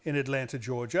in Atlanta,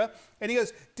 Georgia. And he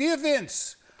goes, Dear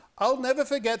Vince, I'll never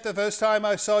forget the first time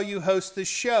I saw you host this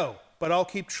show, but I'll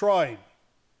keep trying.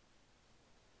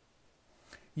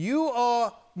 You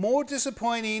are more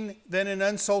disappointing than an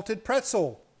unsalted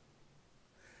pretzel.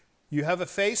 You have a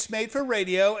face made for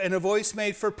radio and a voice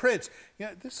made for print.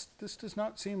 This does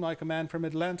not seem like a man from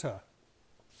Atlanta.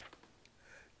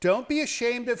 Don't be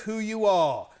ashamed of who you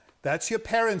are. That's your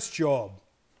parents' job.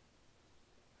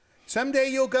 Someday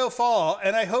you'll go far,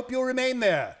 and I hope you'll remain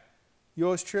there.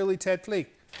 Yours truly, Ted Fleek.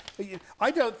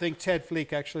 I don't think Ted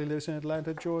Fleek actually lives in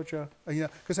Atlanta, Georgia,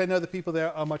 because I know the people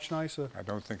there are much nicer. I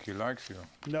don't think he likes you.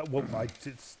 No, well,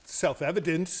 it's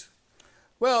self-evident.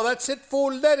 Well, that's it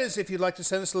for letters. If you'd like to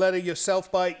send us a letter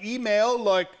yourself by email,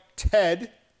 like Ted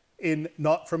in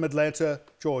Not From Atlanta,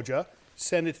 Georgia,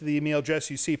 send it to the email address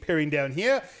you see appearing down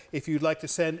here. If you'd like to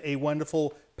send a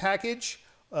wonderful package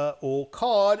or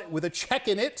card with a check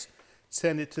in it,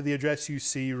 send it to the address you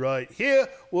see right here.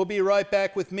 We'll be right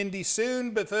back with Mindy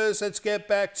soon, but first let's get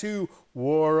back to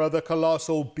War of the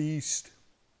Colossal Beast.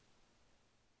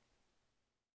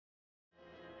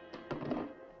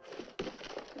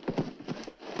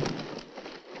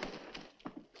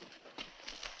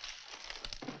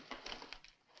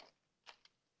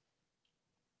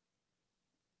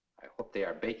 I hope they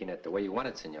are baking it the way you want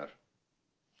it, senor.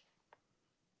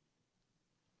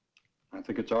 I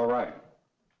think it's all right.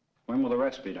 When will the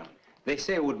rest be done? They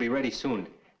say it would be ready soon.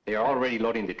 They are already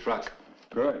loading the truck.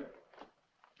 Good.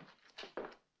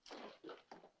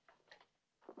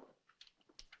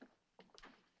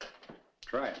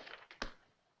 Try it.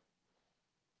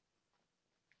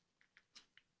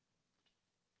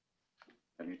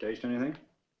 Have you tasted anything?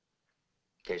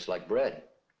 Tastes like bread.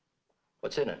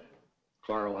 What's in it?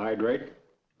 Chloral hydrate.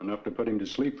 Enough to put him to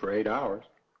sleep for 8 hours.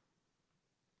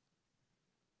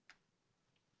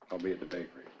 I'll be at the bakery.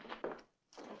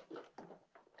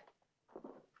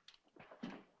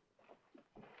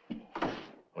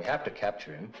 We have to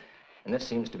capture him, and this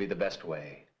seems to be the best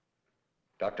way.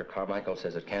 Dr. Carmichael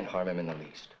says it can't harm him in the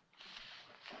least.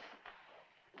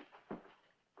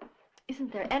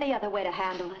 Isn't there any other way to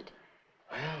handle it?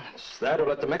 Well, it's that or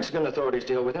let the Mexican authorities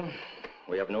deal with him.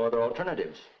 We have no other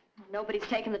alternatives. Nobody's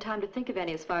taken the time to think of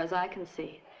any as far as I can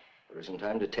see. There isn't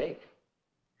time to take.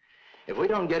 If we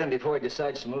don't get him before he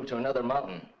decides to move to another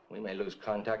mountain, we may lose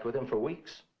contact with him for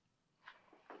weeks.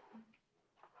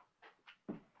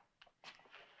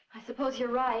 I suppose you're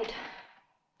right.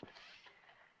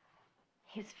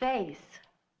 His face.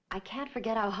 I can't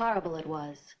forget how horrible it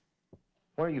was.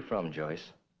 Where are you from,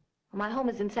 Joyce? My home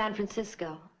is in San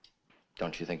Francisco.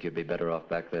 Don't you think you'd be better off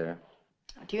back there?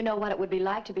 Do you know what it would be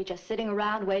like to be just sitting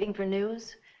around waiting for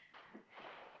news?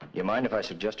 You mind if I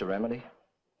suggest a remedy?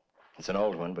 It's an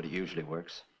old one, but it usually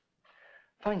works.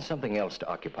 Find something else to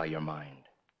occupy your mind.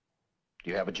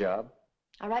 Do you have a job?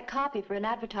 I write copy for an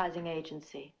advertising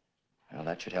agency. Well,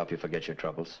 that should help you forget your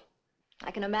troubles.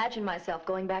 I can imagine myself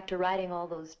going back to writing all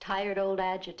those tired old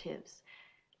adjectives.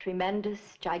 Tremendous,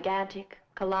 gigantic,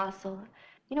 colossal.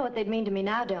 You know what they'd mean to me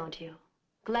now, don't you?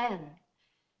 Glenn.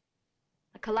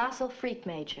 A colossal freak,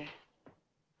 Major.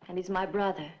 And he's my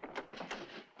brother.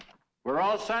 We're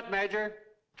all set, Major.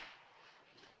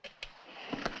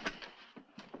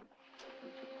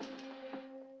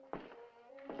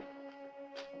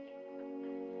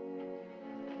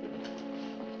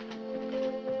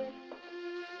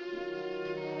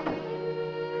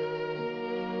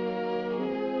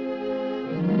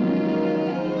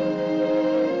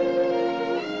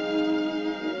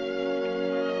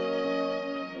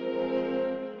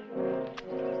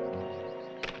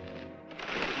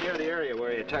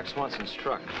 Attack Swanson's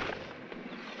truck.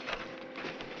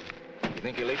 You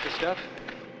think he'll eat the stuff?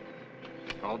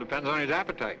 All depends on his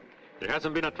appetite. There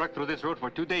hasn't been a truck through this road for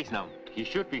 2 days now. He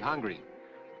should be hungry.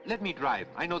 Let me drive.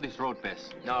 I know this road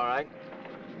best. All right.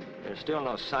 There's still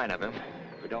no sign of him.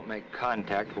 If we don't make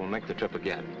contact, we'll make the trip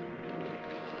again.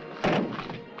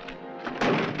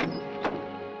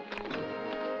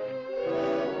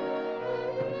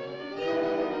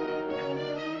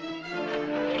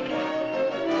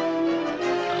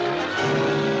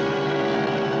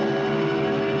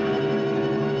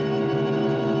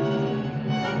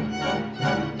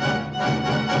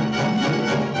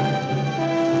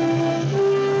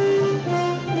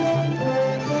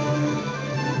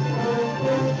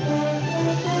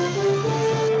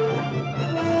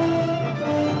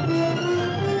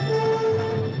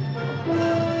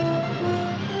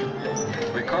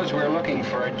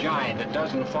 It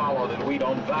doesn't follow that we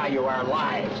don't value our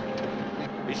lives.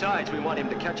 Besides, we want him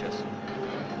to catch us.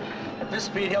 At this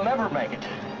speed, he'll never make it.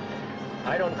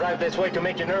 I don't drive this way to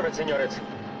make you nervous, senores.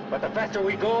 But the faster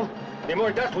we go, the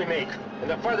more dust we make, and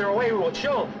the farther away we will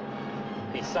show.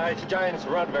 Besides, giants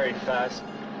run very fast.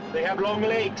 They have long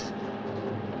legs.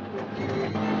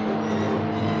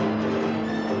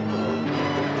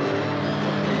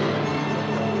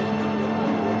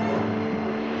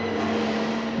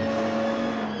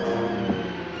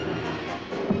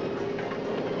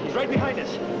 Right behind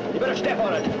us. You better step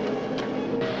on it.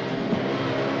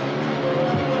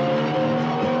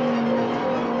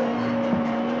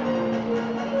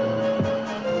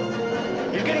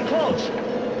 He's getting close.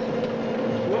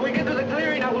 When we get to the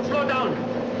clearing, I will slow down.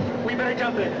 We better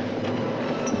jump in.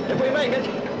 If we make it,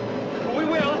 we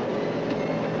will.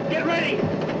 Get ready.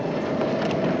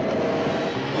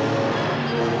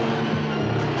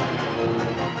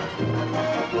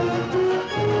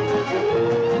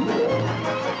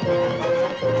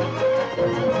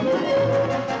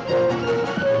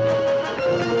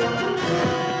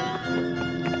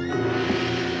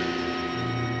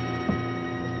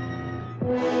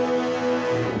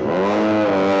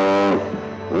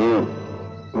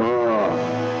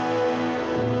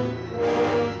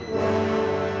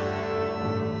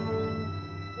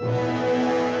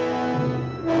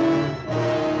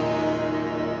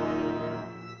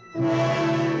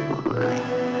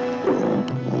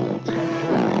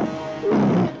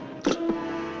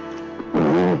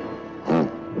 Let's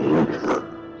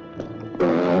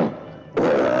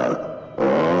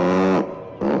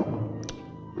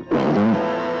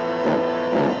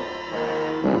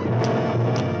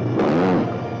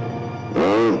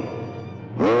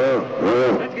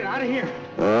get out of here.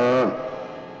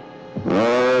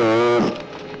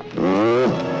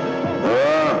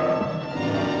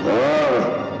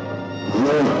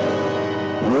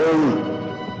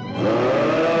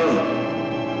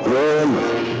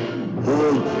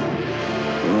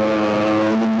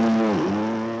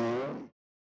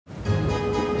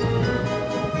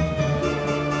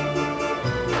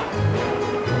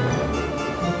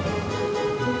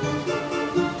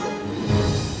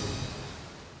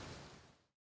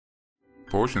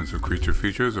 Portions of Creature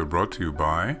Features are brought to you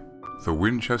by the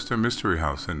Winchester Mystery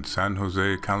House in San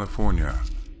Jose, California.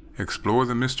 Explore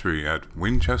the mystery at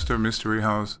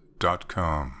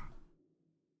winchestermysteryhouse.com.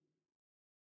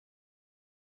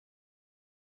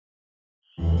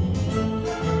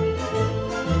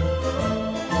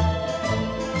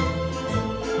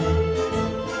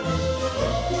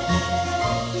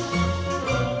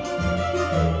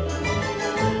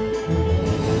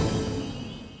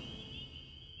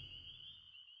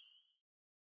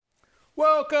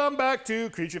 Welcome back to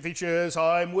Creature Features.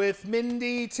 I'm with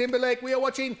Mindy Timberlake. We are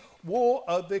watching War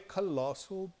of the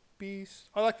Colossal Beast.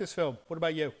 I like this film. What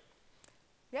about you?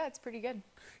 Yeah, it's pretty good.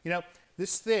 You know,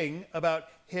 this thing about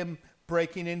him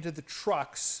breaking into the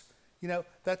trucks, you know,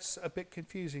 that's a bit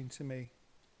confusing to me.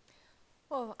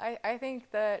 Well, I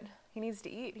think that he needs to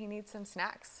eat. He needs some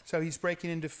snacks. So he's breaking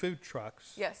into food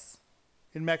trucks Yes.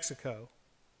 in Mexico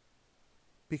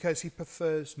because he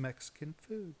prefers Mexican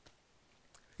food.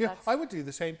 You know, I would do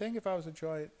the same thing if I was a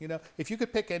giant. You know, if you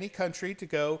could pick any country to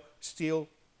go steal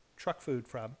truck food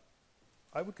from,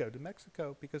 I would go to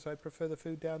Mexico because I prefer the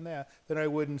food down there than I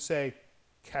would in, say,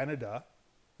 Canada.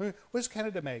 What does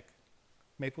Canada make?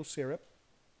 Maple syrup?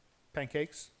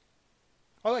 Pancakes?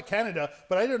 I like Canada,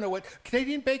 but I don't know what...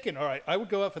 Canadian bacon. All right, I would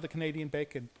go out for the Canadian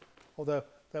bacon. Although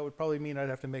that would probably mean I'd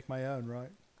have to make my own, right?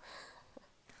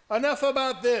 Enough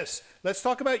about this. Let's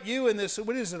talk about you and this.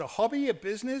 What is it, a hobby, a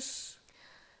business?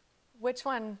 Which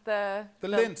one? The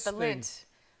lint The lint.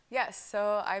 Yes.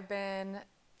 So I've been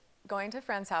going to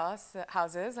friends'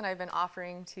 houses, and I've been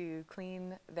offering to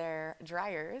clean their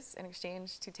dryers in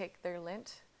exchange to take their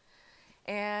lint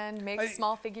and make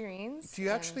small figurines. Do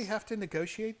you actually have to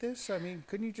negotiate this? I mean,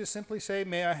 couldn't you just simply say,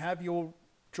 may I have your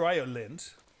dryer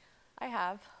lint? I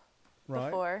have right.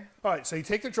 before. All right, so you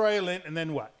take the dryer lint, and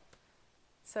then what?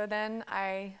 So then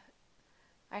I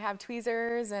have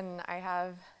tweezers, and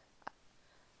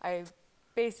I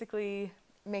basically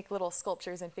make little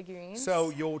sculptures and figurines. So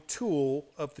your tool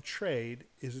of the trade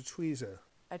is a tweezer.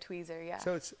 A tweezer, yeah.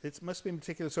 So it must be in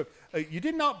particular sort. You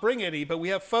did not bring any, but we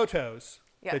have photos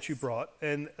that you brought,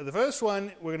 and the first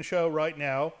one we're going to show right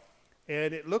now,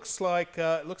 and it looks like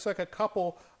a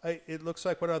couple. It looks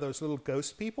like, what are those, little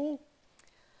ghost people?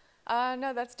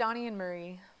 No, that's Donnie and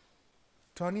Marie.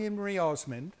 Donnie and Marie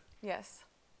Osmond. Yes.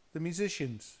 The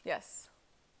musicians. Yes.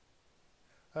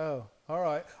 Oh, all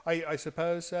right. I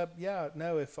suppose, yeah,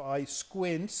 no, if I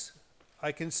squint,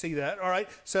 I can see that. All right,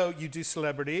 so you do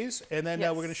celebrities, and then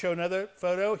we're going to show another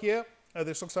photo here.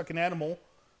 This looks like an animal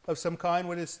of some kind.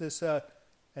 What is this,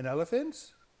 an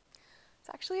elephant? It's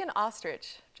actually an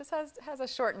ostrich. Just has a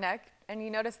short neck, and you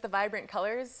notice the vibrant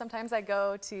colors. Sometimes I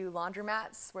go to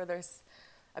laundromats where there's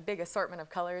a big assortment of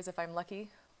colors if I'm lucky.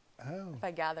 Oh. If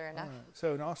I gather enough. Right.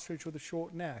 So an ostrich with a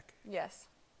short neck. Yes.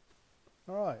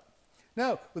 All right.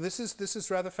 No, well, this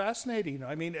is rather fascinating.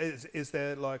 I mean, is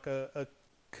there like a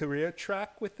career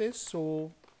track with this,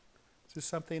 or is this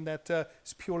something that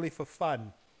is purely for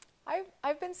fun?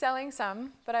 I've been selling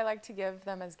some, but I like to give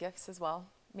them as gifts as well.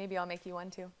 Maybe I'll make you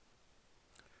one too.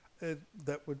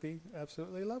 That would be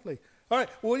absolutely lovely. All right,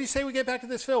 well, what do you say we get back to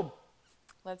this film?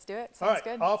 Let's do it. Sounds All right,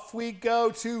 good. Off we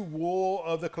go to War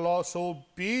of the Colossal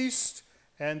Beast.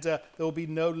 And there will be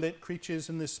no lint creatures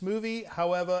in this movie.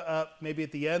 However, maybe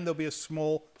at the end there'll be a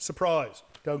small surprise.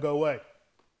 Don't go away.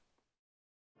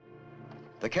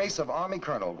 The case of Army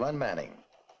Colonel Glenn Manning,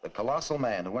 the colossal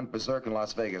man who went berserk in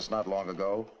Las Vegas not long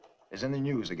ago, is in the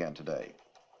news again today.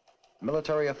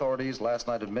 Military authorities last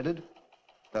night admitted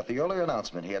that the earlier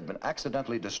announcement he had been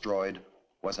accidentally destroyed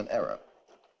was an error.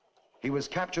 He was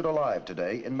captured alive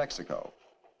today in Mexico,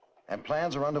 and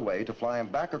plans are underway to fly him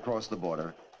back across the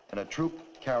border in a troop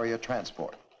carrier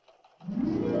transport.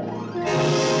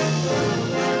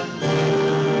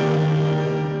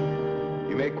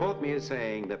 You may quote me as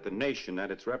saying that the nation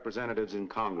and its representatives in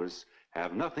Congress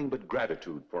have nothing but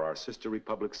gratitude for our sister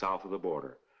republics south of the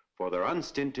border, for their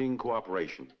unstinting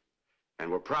cooperation.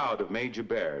 And we're proud of Major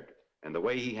Baird, and the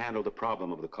way he handled the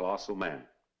problem of the Colossal Man.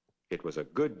 It was a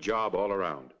good job all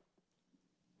around.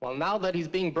 Well, now that he's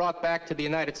being brought back to the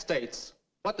United States,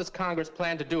 what does Congress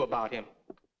plan to do about him?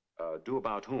 Do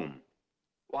about whom?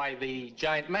 Why, the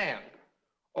giant man.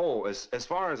 Oh, as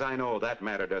far as I know, that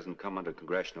matter doesn't come under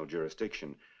congressional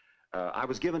jurisdiction. I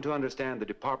was given to understand the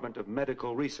Department of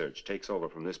Medical Research takes over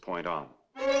from this point on.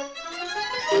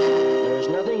 There's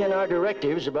nothing in our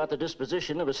directives about the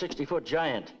disposition of a 60-foot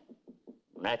giant.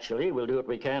 Naturally, we'll do what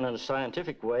we can in a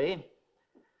scientific way,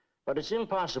 but it's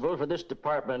impossible for this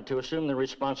department to assume the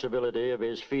responsibility of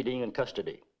his feeding and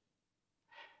custody.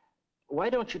 Why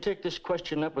don't you take this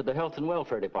question up with the Health and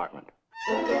Welfare Department?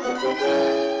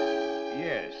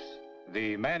 Yes,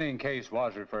 the Manning case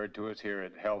was referred to us here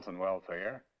at Health and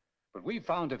Welfare, but we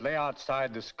found it lay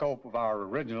outside the scope of our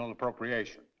original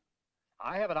appropriation.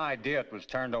 I have an idea it was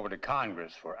turned over to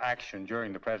Congress for action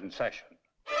during the present session.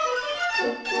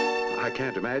 I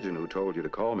can't imagine who told you to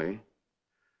call me.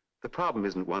 The problem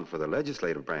isn't one for the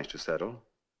legislative branch to settle.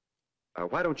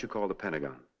 Why don't you call the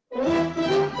Pentagon?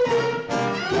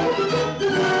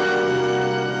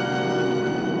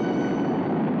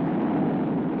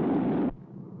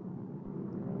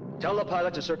 Tell the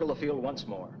pilot to circle the field once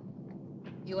more.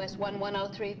 US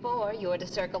 11034, you are to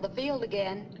circle the field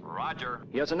again. Roger.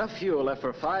 He has enough fuel left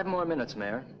for 5 more minutes,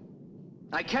 Mayor.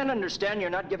 I can't understand you're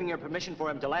not giving your permission for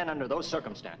him to land under those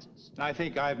circumstances. I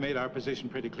think I've made our position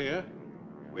pretty clear.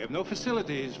 We have no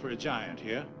facilities for a giant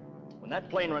here. When that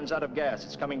plane runs out of gas,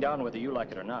 it's coming down whether you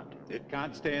like it or not. It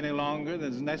can't stay any longer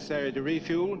than is necessary to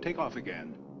refuel and take off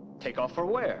again. Take off for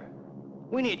where?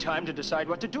 We need time to decide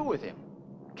what to do with him.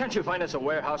 Can't you find us a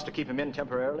warehouse to keep him in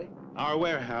temporarily? Our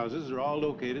warehouses are all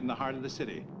located in the heart of the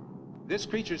city. This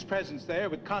creature's presence there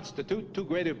would constitute too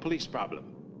great a police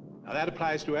problem. Now that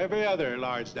applies to every other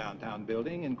large downtown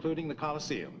building, including the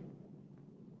Coliseum.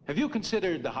 Have you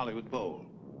considered the Hollywood Bowl?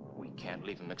 We can't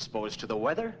leave him exposed to the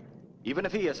weather, even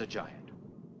if he is a giant.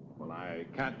 Well, I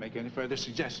can't make any further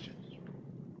suggestions.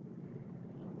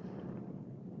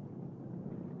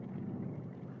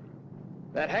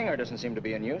 That hangar doesn't seem to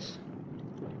be in use.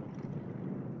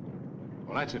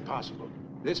 Well, that's impossible.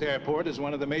 This airport is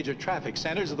one of the major traffic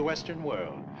centers of the Western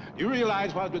world. Do you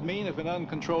realize what it would mean if an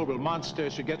uncontrollable monster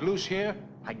should get loose here?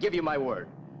 I give you my word.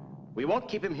 We won't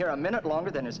keep him here a minute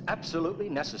longer than is absolutely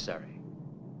necessary.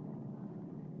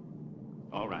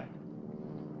 All right.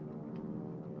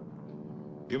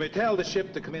 You may tell the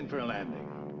ship to come in for a landing.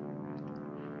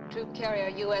 Troop carrier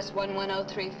US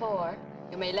 11034,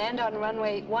 you may land on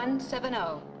runway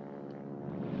 170.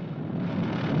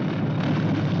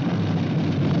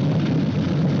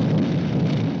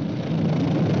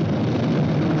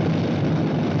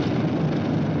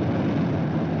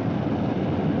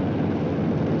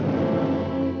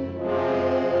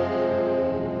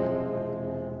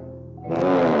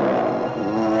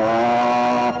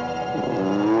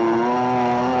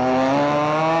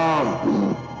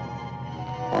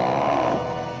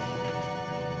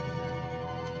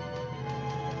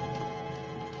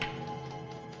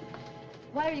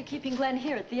 Keeping Glenn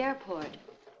here at the airport.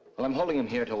 Well, I'm holding him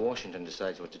here till Washington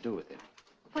decides what to do with him.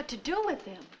 What to do with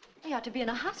him? He ought to be in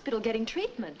a hospital getting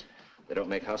treatment. They don't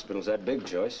make hospitals that big,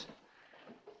 Joyce.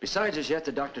 Besides, as yet,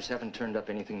 the doctors haven't turned up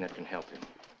anything that can help him.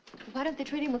 Why don't they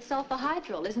treat him with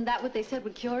sulfahydrol? Isn't that what they said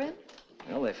would cure him?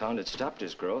 Well, they found it stopped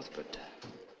his growth, but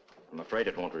I'm afraid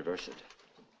it won't reverse it.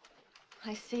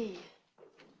 I see.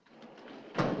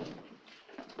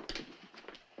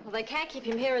 Well, they can't keep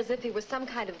him here as if he was some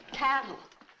kind of cattle.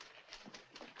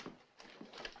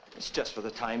 It's just for the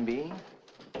time being.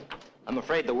 I'm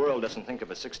afraid the world doesn't think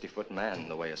of a 60-foot man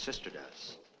the way a sister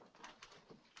does.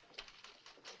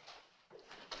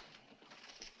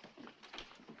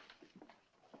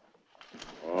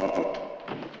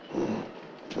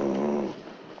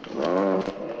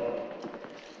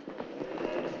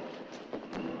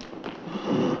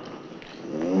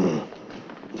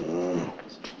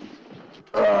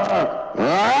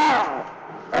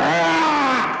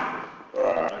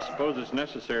 It's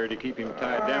necessary to keep him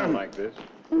tied down like this.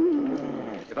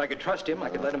 If I could trust him, I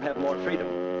could let him have more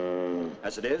freedom.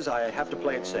 As it is, I have to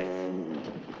play it safe.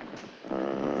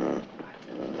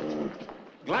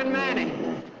 Glenn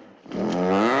Manning!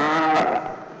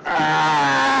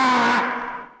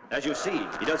 As you see,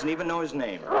 he doesn't even know his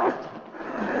name.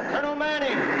 Colonel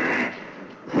Manning!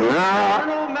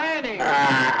 Colonel Manning!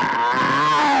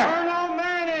 Colonel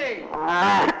Manning!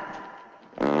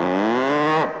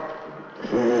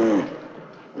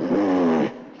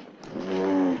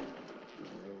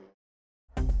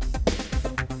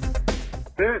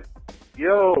 Vince,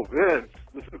 yo, Vince,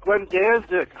 this is Glenn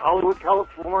Danzig, Hollywood,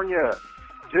 California.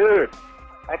 Dude,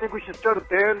 I think we should start a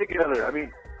band together. I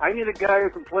mean, I need a guy who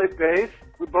can play bass.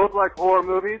 We both like horror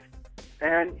movies.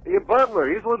 And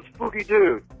Butler, he's one spooky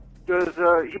dude. Does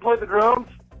he play the drums?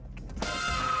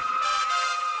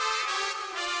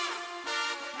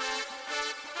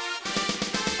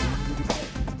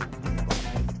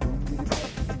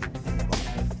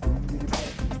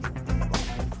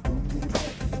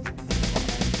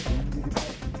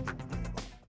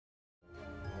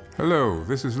 Hello,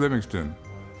 this is Livingston.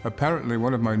 Apparently,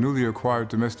 one of my newly acquired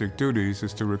domestic duties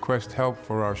is to request help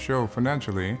for our show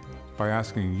financially by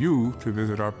asking you to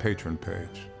visit our Patreon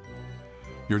page.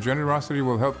 Your generosity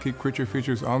will help keep Creature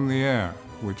Features on the air,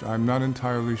 which I'm not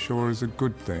entirely sure is a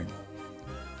good thing.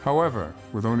 However,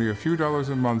 with only a few dollars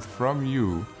a month from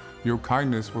you, your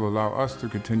kindness will allow us to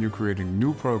continue creating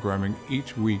new programming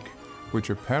each week, which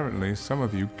apparently some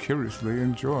of you curiously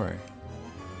enjoy.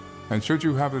 And should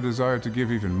you have the desire to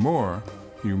give even more,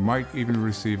 you might even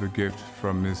receive a gift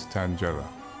from Miss Tangella.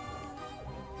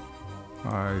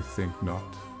 I think not.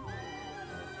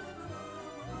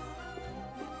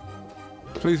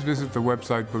 Please visit the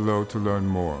website below to learn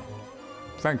more.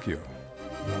 Thank you.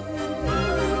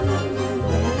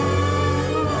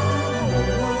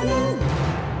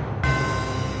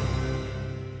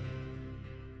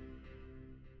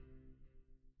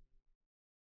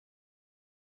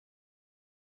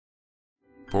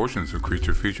 Portions of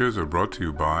Creature Features are brought to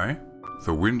you by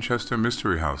the Winchester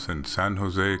Mystery House in San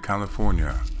Jose,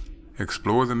 California.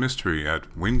 Explore the mystery at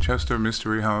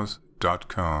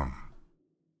winchestermysteryhouse.com.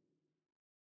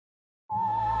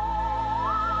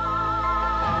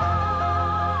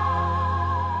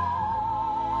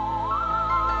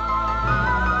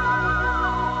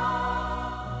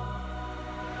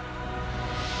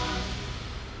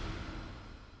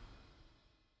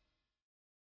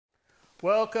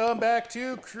 Welcome back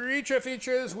to Creature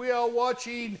Features. We are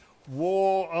watching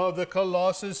War of the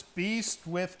Colossal Beast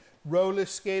with roller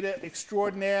skater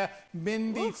extraordinaire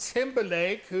Mindy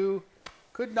Timberlake, who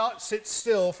could not sit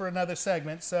still for another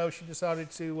segment, so she decided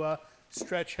to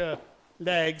stretch her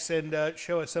legs and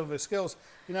show us some of her skills.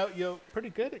 You know, you're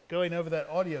pretty good at going over that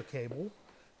audio cable.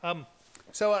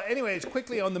 Anyways,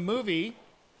 quickly on the movie,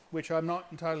 which I'm not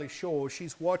entirely sure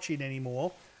she's watching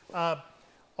anymore,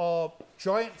 our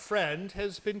giant friend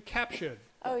has been captured.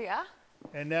 Oh, yeah?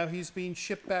 And now he's being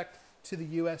shipped back to the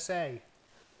USA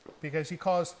because he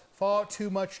caused far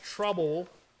too much trouble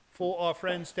for our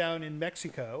friends down in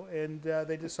Mexico, and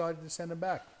they decided to send him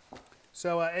back.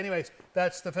 So anyways,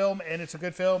 that's the film, and it's a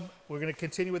good film. We're going to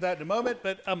continue with that in a moment,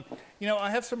 but you know, I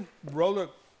have some roller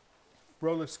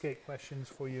skate questions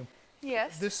for you.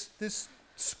 Yes. This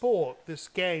sport, this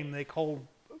game they call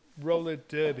roller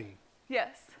derby.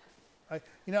 Yes.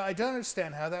 I don't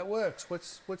understand how that works.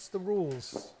 What's the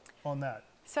rules on that?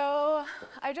 So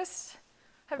I just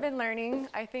have been learning.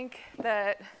 I think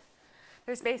that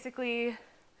there's basically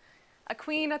a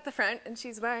queen at the front, and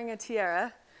she's wearing a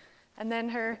tiara, and then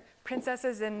her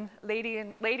princesses and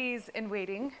ladies in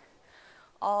waiting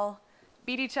all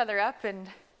beat each other up and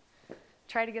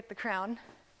try to get the crown.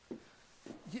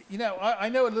 You know, I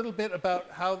know a little bit about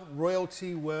how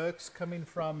royalty works coming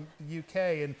from the UK,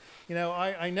 and you know,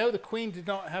 I know the Queen did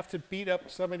not have to beat up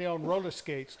somebody on roller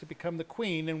skates to become the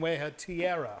Queen and wear her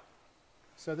tiara.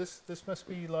 So this must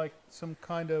be like some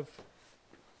kind of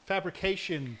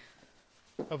fabrication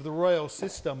of the royal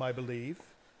system, I believe.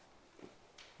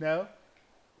 No?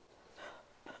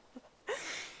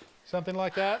 Something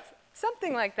like that?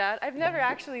 Something like that. I've never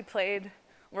actually played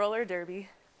roller derby.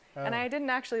 And I didn't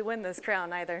actually win this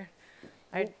crown either.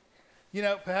 Well, you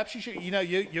know, perhaps you should, you know,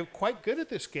 you're quite good at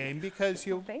this game because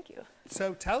you're Thank you.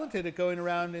 so talented at going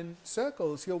around in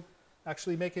circles. You're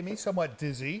actually making me somewhat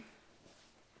dizzy.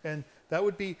 And that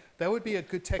would be a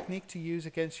good technique to use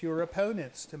against your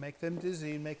opponents, to make them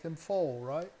dizzy and make them fall,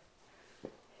 right?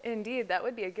 Indeed, that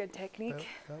would be a good technique.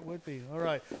 That would be. All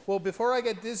right. Well, before I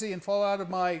get dizzy and fall out of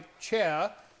my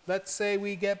chair, let's say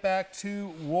we get back to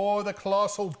War of the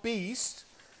Colossal Beast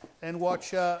and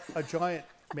watch a giant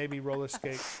maybe roller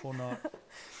skate or not.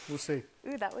 We'll see.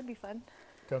 Ooh, that would be fun.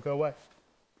 Don't go away.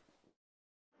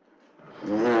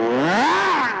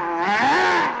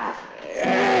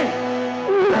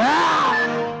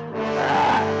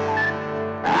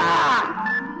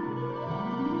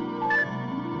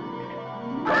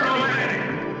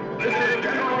 This is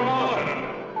General Lawson.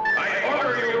 I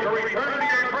order you to return to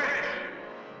your trench.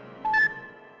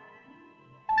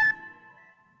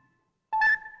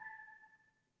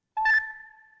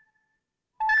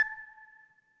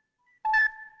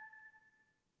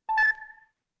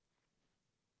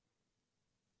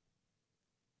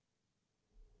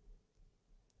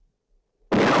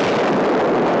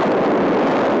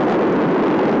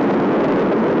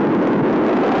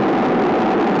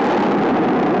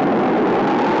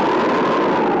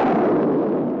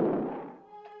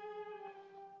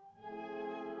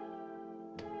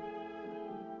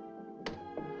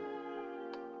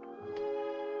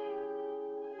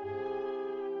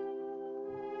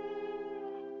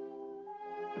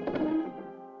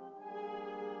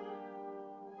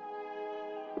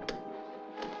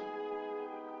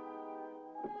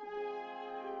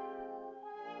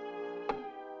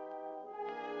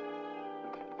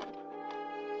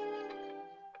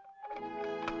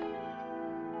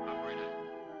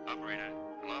 Operator.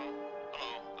 Hello?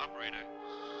 Hello, operator.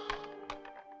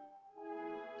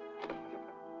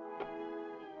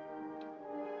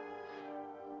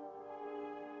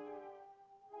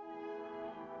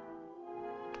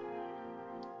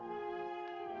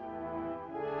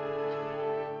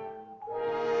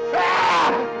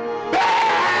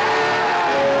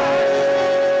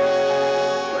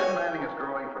 Glenn Manning is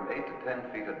growing from 8 to 10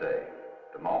 feet a day.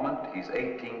 The moment, he's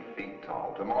 18 feet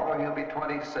tall. Tomorrow, he'll be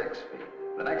 26 feet.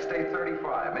 The next day,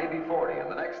 35, maybe 40,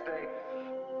 and the next day...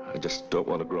 I just don't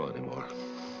want to grow anymore.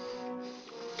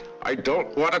 I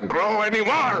don't want to grow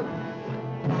anymore!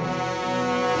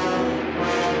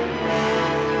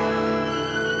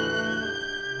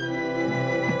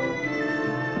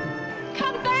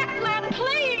 Come back, Glenn,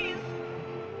 please!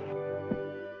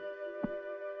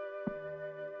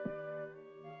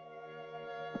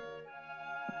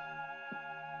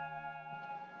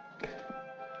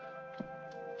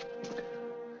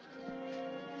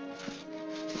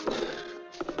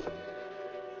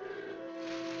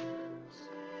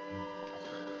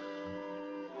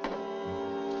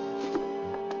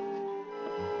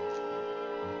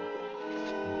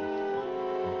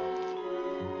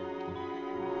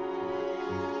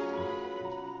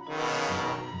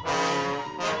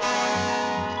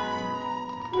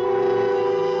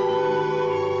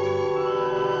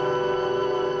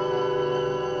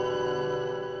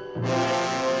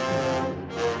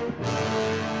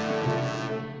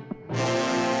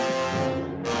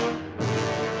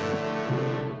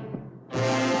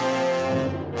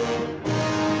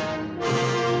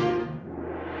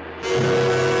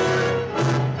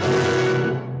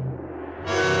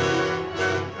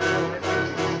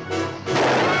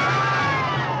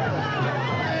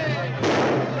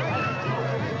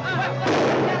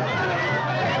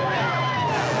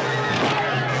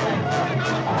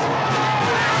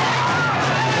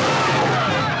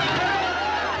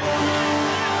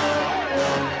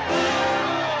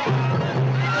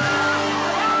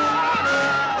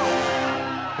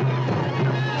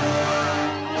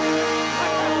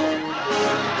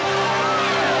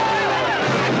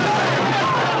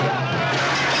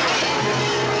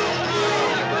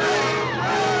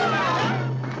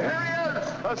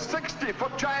 A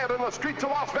 60-foot giant in the streets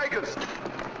of Las Vegas.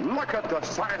 Look at the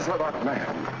size of that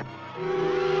man.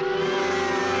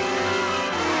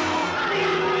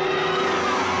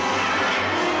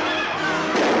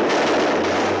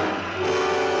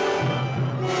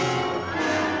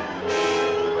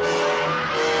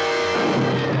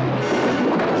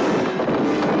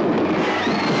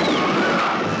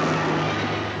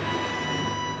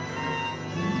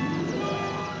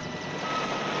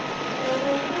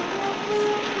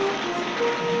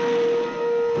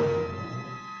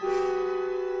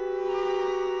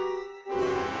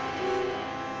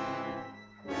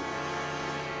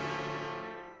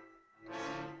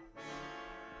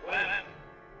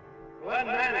 Glenn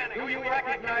Manning, do you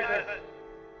recognize us?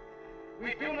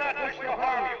 We do not wish to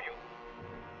harm you.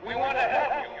 We want to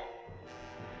help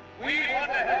you. We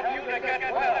want to help you to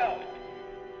get well.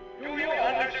 Do you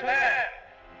understand?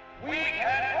 We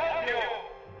can help you.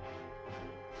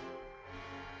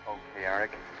 Okay,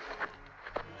 Eric.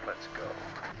 Let's go.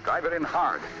 Drive it in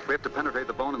hard. We have to penetrate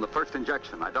the bone in the first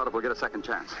injection. I doubt if we'll get a second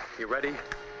chance. You ready?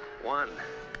 1,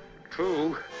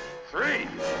 2, 3.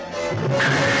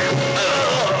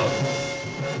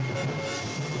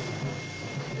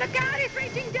 Look out, he's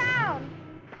reaching down.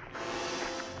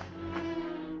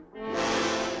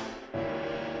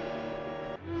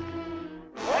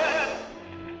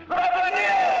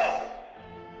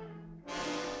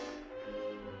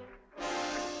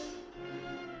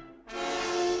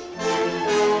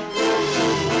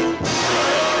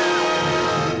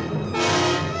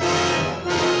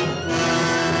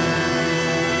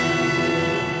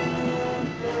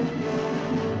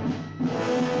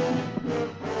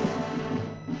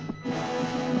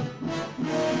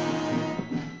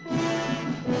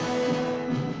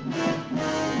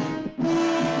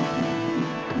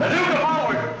 Maneuver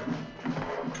forward!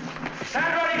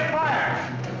 Stand ready to fire!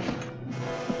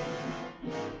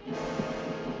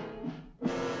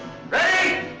 Ready?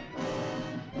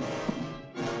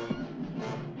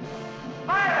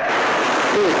 Fire!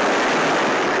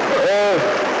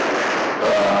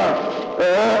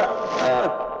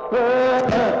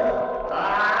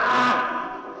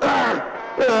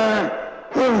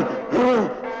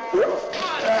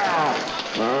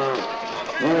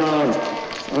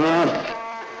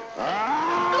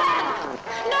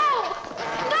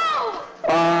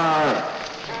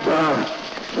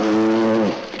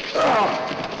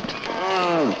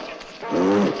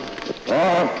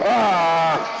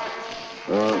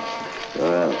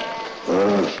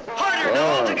 Harder, now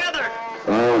all together!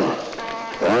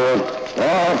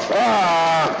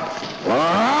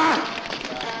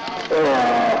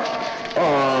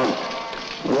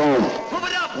 Move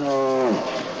it up!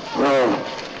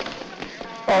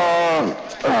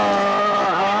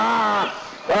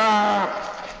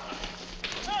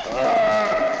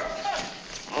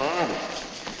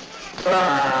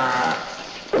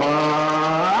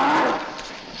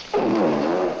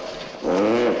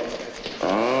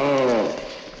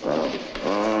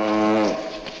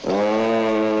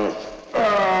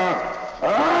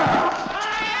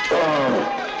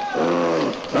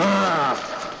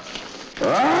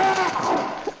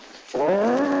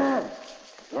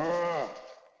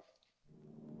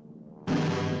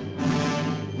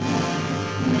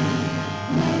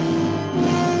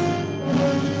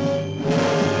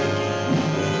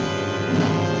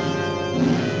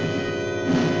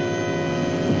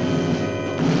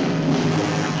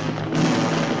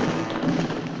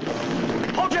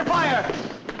 Hold your fire!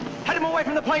 Head him away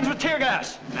from the planes with tear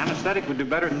gas! An anesthetic would do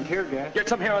better than tear gas. Get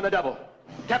some here on the double.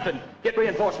 Captain, get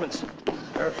reinforcements.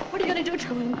 What are you going to do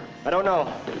to him? I don't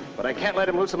know, but I can't let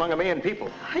him loose among a million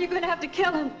people. Are you going to have to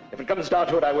kill him? If it comes down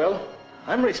to it, I will.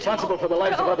 I'm responsible for the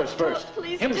lives of others first.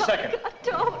 Please Him don't. second.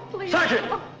 Don't, please. Sergeant!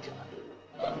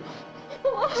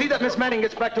 Don't. See that Miss Manning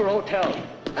gets back to her hotel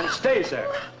and stays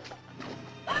there.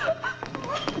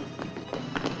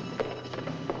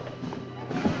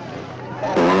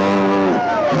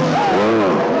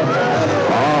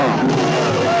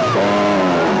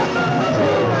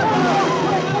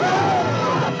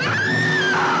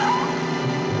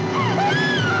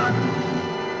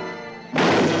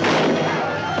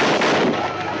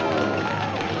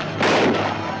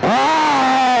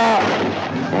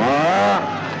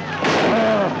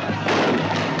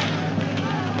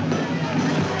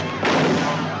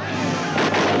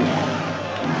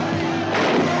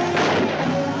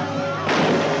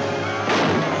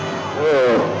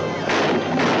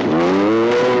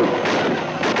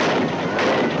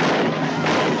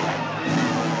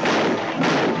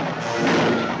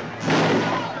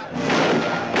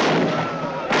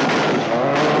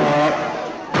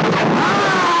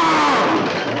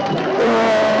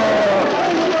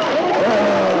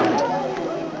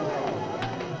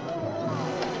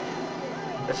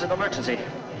 This is an emergency.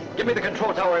 Give me the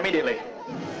control tower immediately.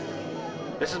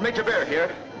 This is Major Bear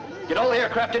here. Get all the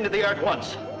aircraft into the air at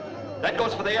once. That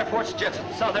goes for the Air Force jets at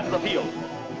the south end of the field.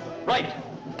 Right.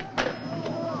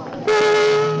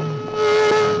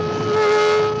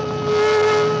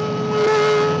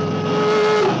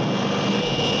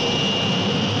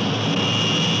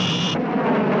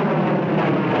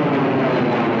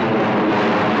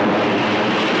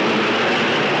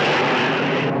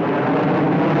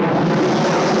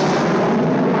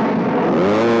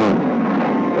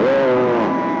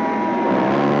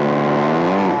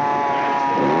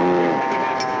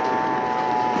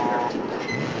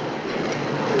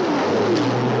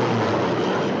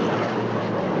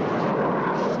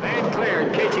 Stand clear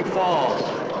in case he falls.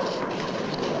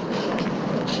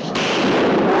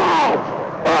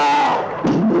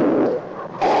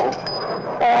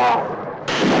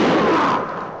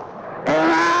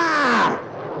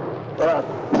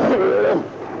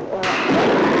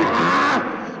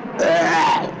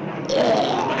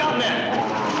 Look out, men!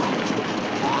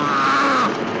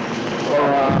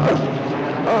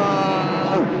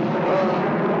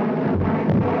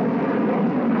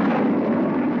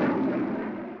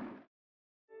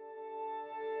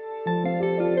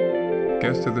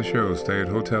 Guests of the show stay at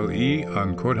Hotel E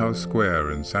on Courthouse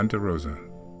Square in Santa Rosa.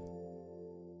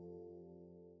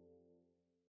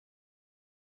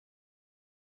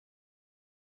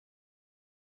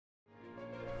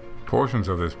 Portions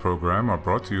of this program are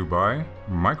brought to you by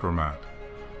Micromat,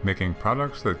 making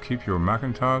products that keep your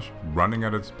Macintosh running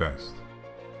at its best.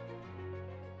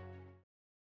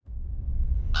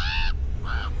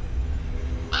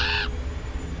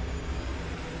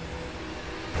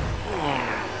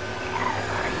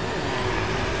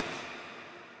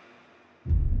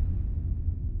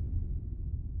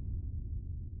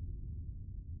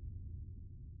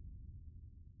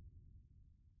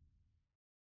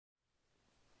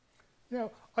 You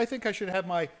know, I think I should have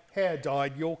my hair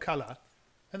dyed your colour,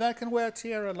 and then I can wear a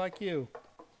tiara like you.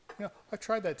 You know, I've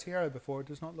tried that tiara before. It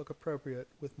does not look appropriate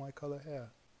with my colour hair.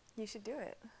 You should do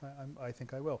it. I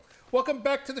think I will. Welcome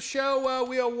back to the show.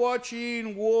 We are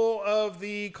watching War of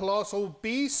the Colossal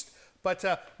Beast, but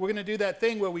we're going to do that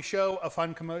thing where we show a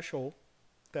fun commercial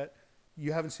that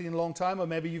you haven't seen in a long time, or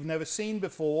maybe you've never seen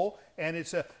before, and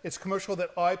it's a commercial that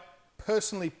I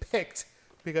personally picked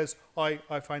because I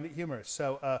find it humorous.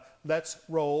 So let's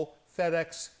roll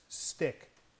FedEx stick.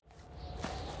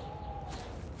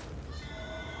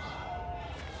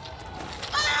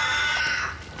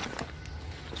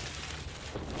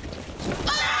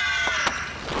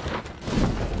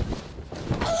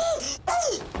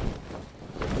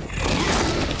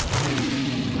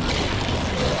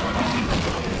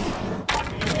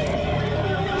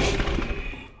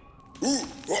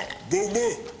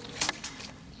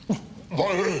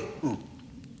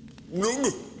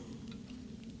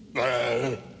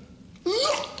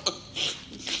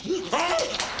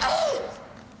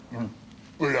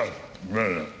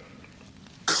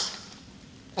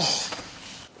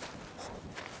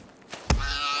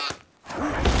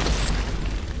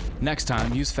 Next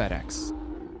time, use FedEx.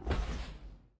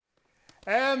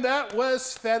 And that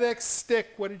was FedEx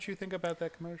stick. What did you think about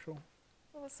that commercial?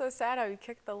 It was so sad how he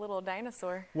kicked the little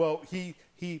dinosaur. Well,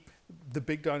 the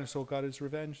big dinosaur got his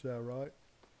revenge though, right?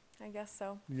 I guess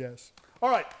so. Yes. All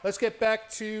right, let's get back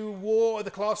to War of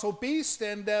the Colossal Beast,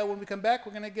 and when we come back,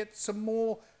 we're going to get some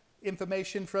more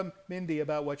information from Mindy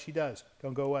about what she does.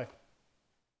 Don't go away.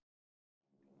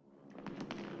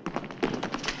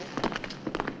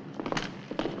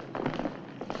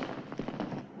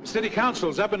 The city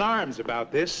council's up in arms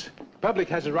about this. The public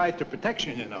has a right to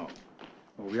protection, you know.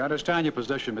 Well, we understand your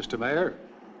position, Mr. Mayor.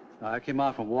 I came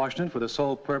out from Washington for the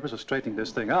sole purpose of straightening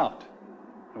this thing out.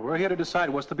 And we're here to decide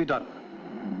what's to be done.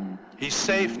 He's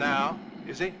safe now,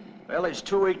 is he? Well, he's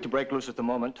too weak to break loose at the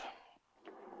moment.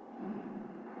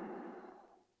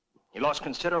 He lost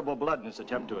considerable blood in his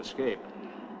attempt to escape.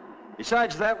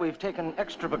 Besides that, we've taken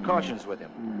extra precautions with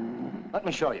him. Let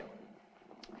me show you.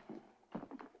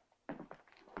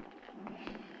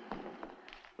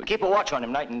 We keep a watch on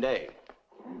him night and day.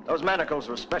 Those manacles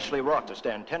are especially wrought to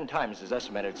stand 10 times his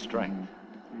estimated strength.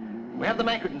 We have them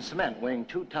anchored in cement, weighing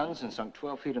 2 tons and sunk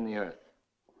 12 feet in the earth.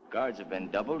 Guards have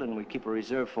been doubled, and we keep a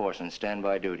reserve force on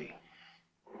standby duty.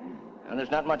 And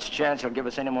there's not much chance he'll give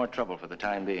us any more trouble for the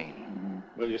time being.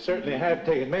 Well, you certainly have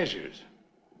taken measures,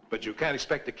 but you can't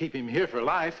expect to keep him here for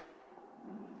life.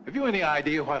 Have you any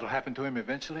idea what'll happen to him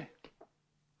eventually?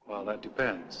 Well, that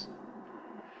depends.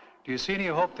 Do you see any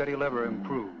hope that he'll ever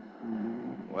improve?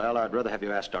 Well, I'd rather have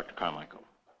you ask Dr. Carmichael.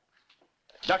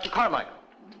 Dr. Carmichael!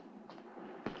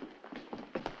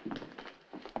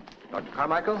 Dr.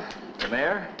 Carmichael, the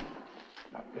mayor.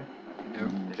 Doctor.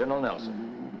 General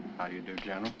Nelson. How do you do,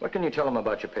 General? What can you tell him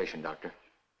about your patient, Doctor?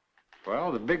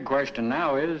 Well, the big question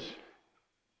now is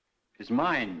his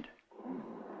mind.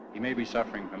 He may be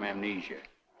suffering from amnesia,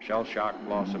 shell shock,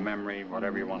 loss of memory,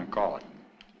 whatever you want to call it.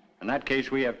 In that case,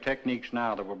 we have techniques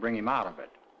now that will bring him out of it.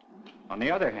 On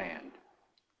the other hand,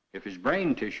 if his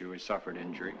brain tissue has suffered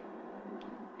injury,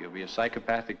 he'll be a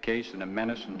psychopathic case and a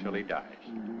menace until he dies.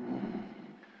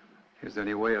 Is there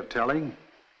any way of telling?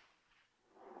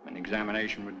 An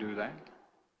examination would do that.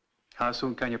 How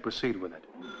soon can you proceed with it?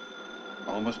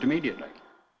 Almost immediately.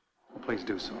 Well, please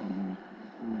do so.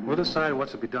 We'll decide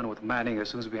what's to be done with Manning as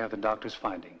soon as we have the doctor's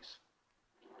findings.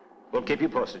 We'll keep you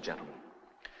posted, gentlemen.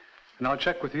 And I'll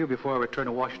check with you before I return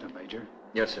to Washington, Major.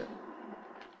 Yes, sir.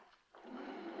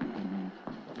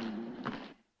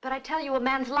 But I tell you, a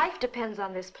man's life depends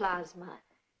on this plasma.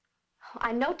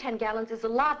 I know 10 gallons is a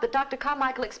lot, but Dr.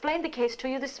 Carmichael explained the case to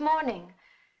you this morning.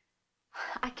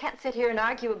 I can't sit here and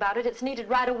argue about it. It's needed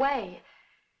right away.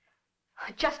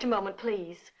 Just a moment,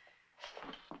 please.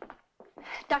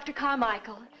 Dr.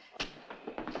 Carmichael.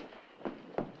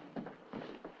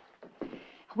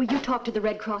 Will you talk to the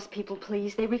Red Cross people,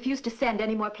 please? They refuse to send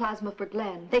any more plasma for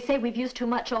Glenn. They say we've used too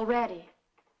much already.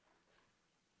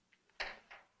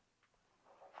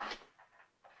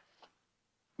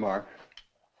 Mark.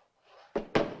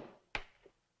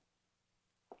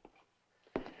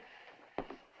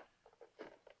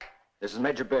 This is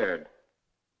Major Baird.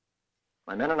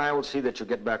 My men and I will see that you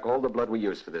get back all the blood we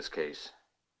used for this case.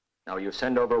 Now you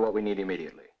send over what we need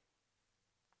immediately.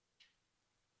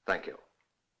 Thank you.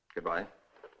 Goodbye.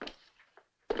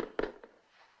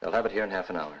 They'll have it here in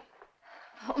half an hour.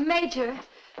 Oh, Major,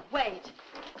 wait.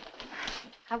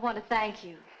 I want to thank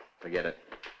you. Forget it.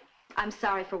 I'm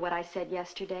sorry for what I said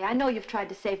yesterday. I know you've tried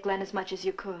to save Glenn as much as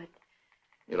you could.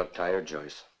 You look tired,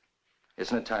 Joyce.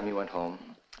 Isn't it time you went home?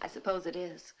 I suppose it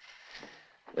is.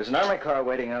 There's an army car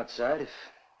waiting outside if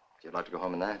you'd like to go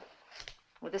home in that.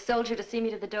 With a soldier to see me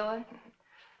to the door?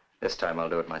 This time I'll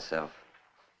do it myself.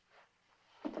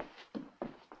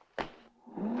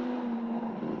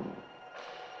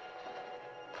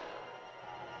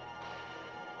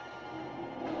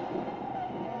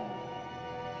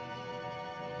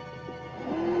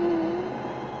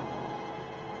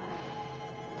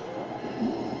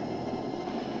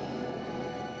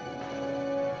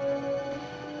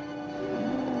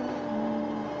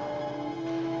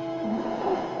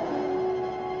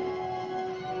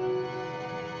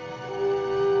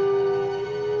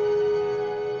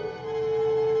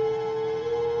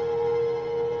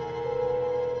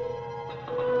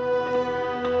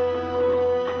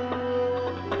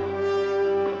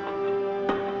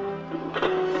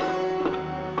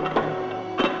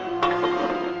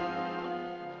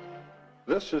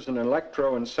 This is an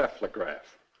electroencephalograph.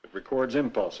 It records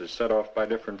impulses set off by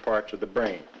different parts of the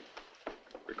brain.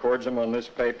 Records them on this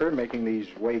paper, making these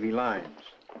wavy lines.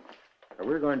 Now,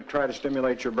 we're going to try to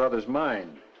stimulate your brother's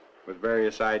mind with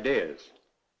various ideas.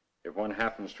 If one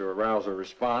happens to arouse a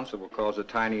response, it will cause a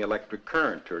tiny electric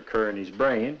current to occur in his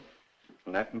brain,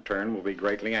 and that in turn will be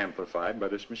greatly amplified by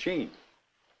this machine.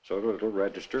 So that it'll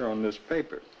register on this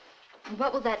paper. And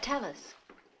what will that tell us?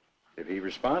 If he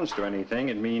responds to anything,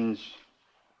 it means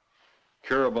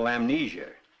curable amnesia.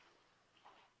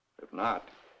 If not...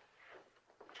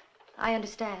 I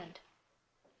understand.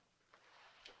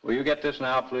 Will you get this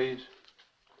now, please?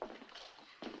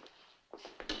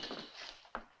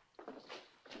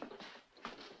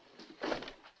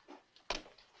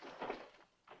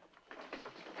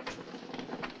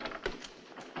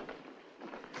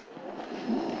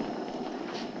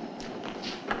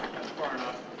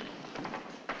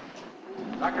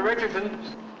 Dr. Richardson,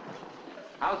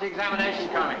 how's the examination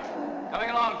coming?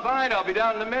 Coming along fine. I'll be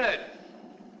down in a minute.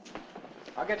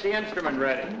 I'll get the instrument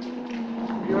ready.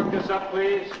 Will you hook this up,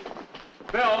 please?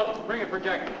 Bill, bring a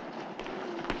projector.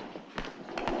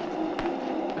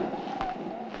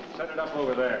 Set it up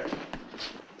over there.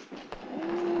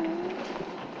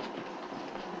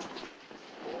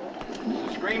 Is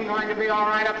the screen going to be all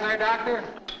right up there, Doctor?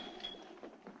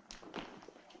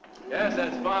 Yes,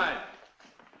 that's fine.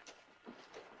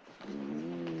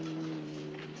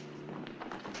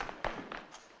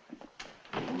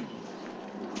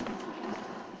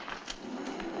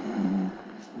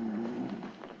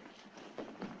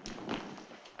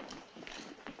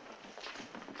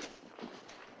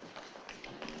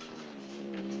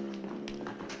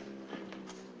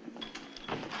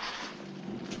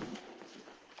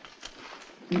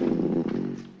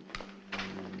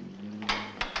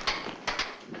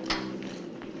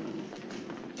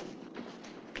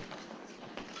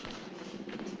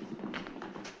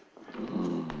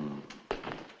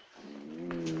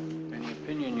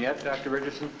 Yet, Dr.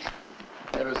 Richardson?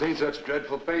 Never seen such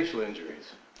dreadful facial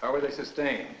injuries. How were they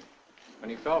sustained? When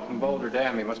he fell from Boulder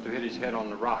Dam, he must have hit his head on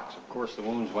the rocks. Of course, the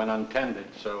wounds went untended,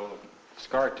 so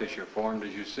scar tissue formed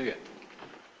as you see it.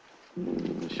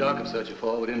 The shock of such a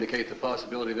fall would indicate the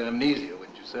possibility of amnesia,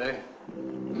 wouldn't you say?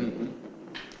 Mm-hmm.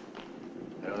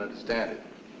 I don't understand it.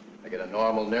 I get a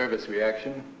normal nervous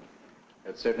reaction.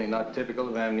 That's certainly not typical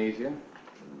of amnesia.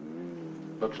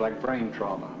 Looks like brain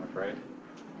trauma, I'm afraid.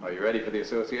 Are you ready for the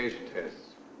association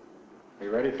tests? Are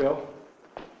you ready, Phil?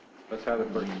 Let's have the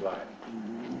first slide.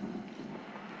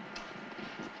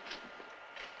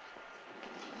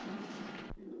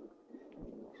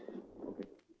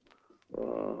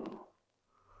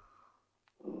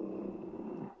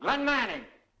 Glenn Manning,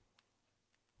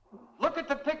 look at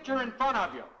the picture in front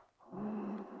of you.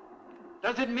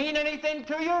 Does it mean anything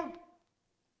to you?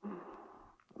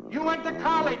 You went to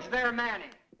college there, Manning.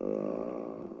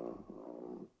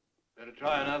 Better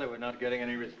try another. We're not getting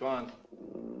any response.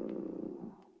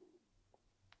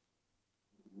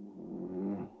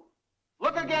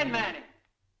 Look again, Manning.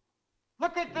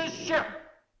 Look at this ship.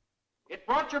 It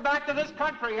brought you back to this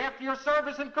country after your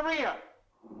service in Korea.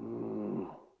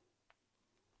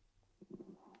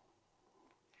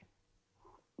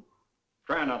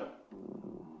 Try another.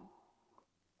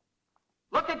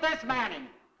 Look at this, Manning.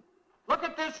 Look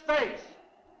at this face.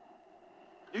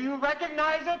 Do you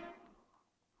recognize it?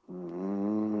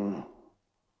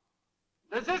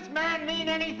 Does this man mean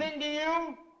anything to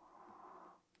you?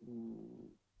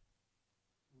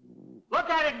 Look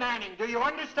at it, Manning. Do you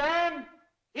understand?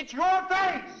 It's your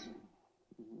face.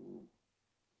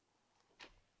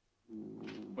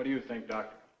 What do you think,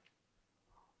 Doctor?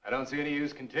 I don't see any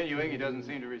use continuing. He doesn't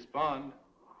seem to respond.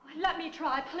 Let me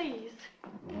try, please.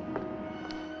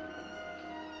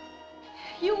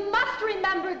 You must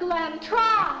remember, Glenn.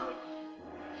 Try.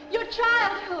 Your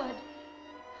childhood.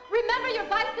 Remember your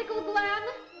bicycle, Glenn?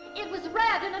 It was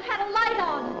red and it had a light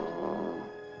on it.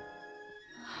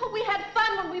 We had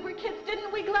fun when we were kids,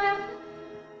 didn't we, Glenn?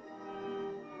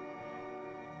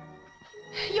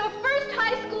 Your first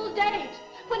high school date,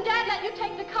 when Dad let you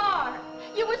take the car.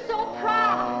 You were so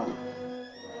proud.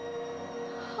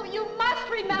 Oh, you must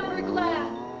remember,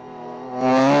 Glenn.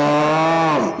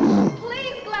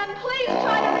 Please, Glenn, please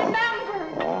try to remember.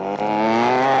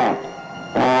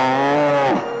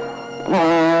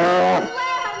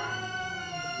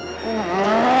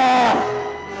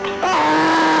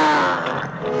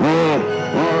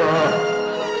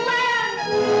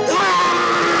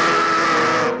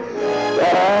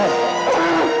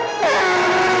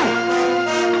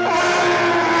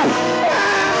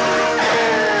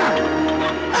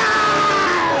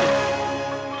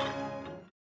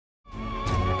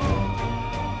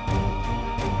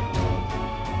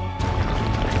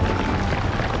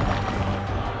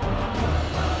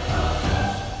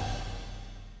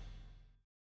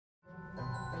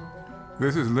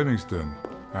 This is Livingston,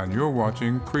 and you're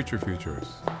watching Creature Features.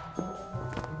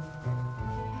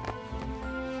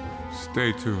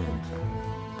 Stay tuned.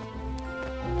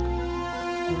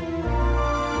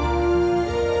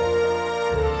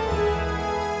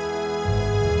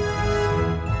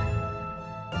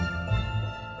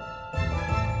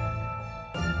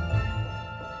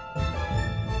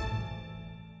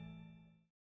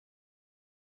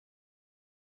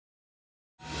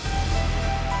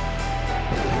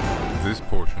 This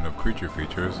portion of Creature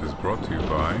Features is brought to you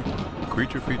by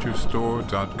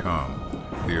CreatureFeatureStore.com,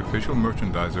 the official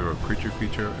merchandiser of Creature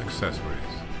Feature accessories.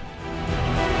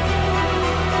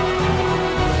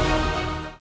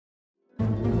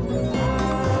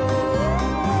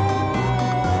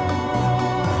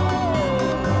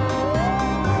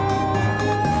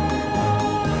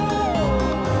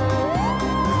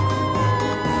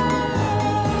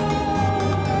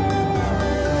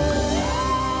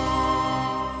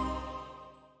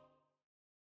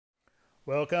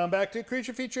 Welcome back to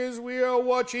Creature Features. We are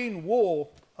watching War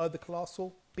of the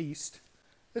Colossal Beast.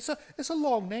 It's a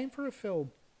long name for a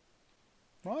film,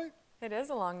 right? It is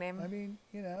a long name. I mean,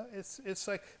 you know, it's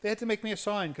like they had to make me a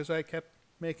sign because I kept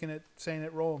saying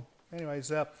it wrong.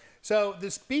 Anyways, so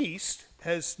this beast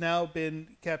has now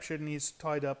been captured and he's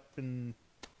tied up and.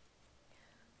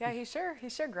 Yeah, he sure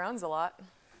groans a lot.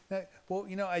 Well,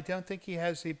 you know, I don't think he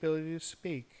has the ability to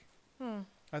speak. Hmm.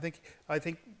 I think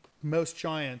most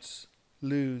giants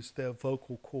lose their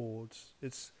vocal cords.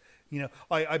 It's, you know,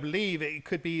 I believe it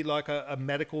could be like a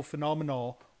medical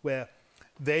phenomenon where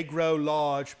they grow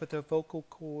large, but their vocal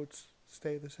cords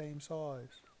stay the same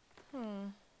size.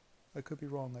 I could be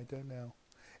wrong. I don't know.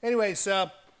 Anyways,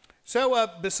 so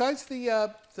besides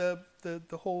the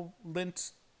whole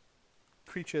lint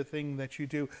creature thing that you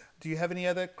do you have any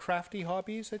other crafty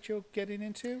hobbies that you're getting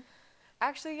into?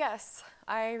 Actually, yes.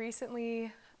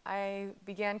 I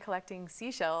began collecting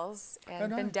seashells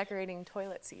and been decorating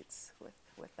toilet seats with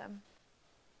them.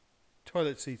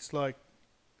 Toilet seats, like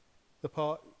the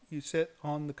part you sit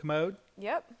on the commode?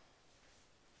 Yep.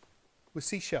 With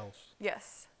seashells?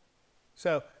 Yes.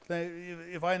 So,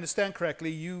 if I understand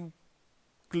correctly, you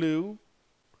glue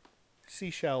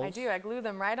seashells. I do. I glue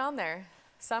them right on there.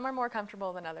 Some are more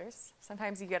comfortable than others.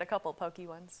 Sometimes you get a couple pokey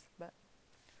ones, but...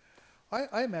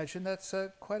 I imagine that's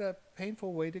quite a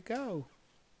painful way to go.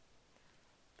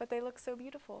 But they look so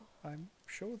beautiful. I'm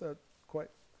sure they're quite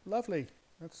lovely.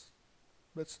 That's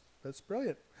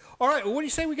brilliant. All right, well, what do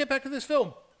you say we get back to this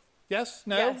film? Yes?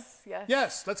 No? Yes, yes.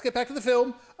 Yes, let's get back to the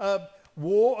film,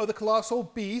 War of the Colossal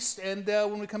Beast, and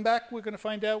when we come back, we're going to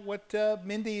find out what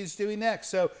Mindy is doing next.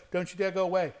 So don't you dare go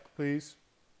away, please.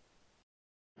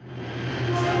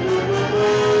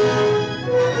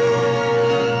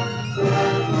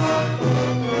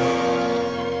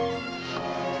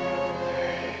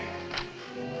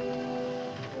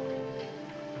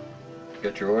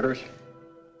 Get your orders?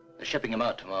 They're shipping him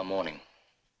out tomorrow morning.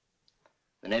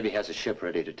 The Navy has a ship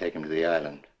ready to take him to the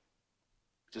island.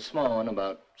 It's a small one,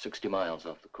 about 60 miles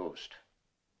off the coast.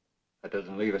 That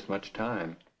doesn't leave us much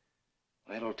time.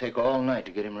 Well, it'll take all night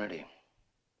to get him ready.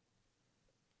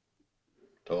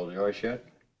 Told Joyce yet?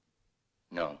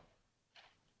 No.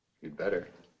 You'd better.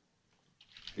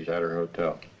 She's at her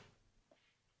hotel.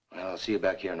 Well, I'll see you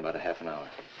back here in about a half an hour.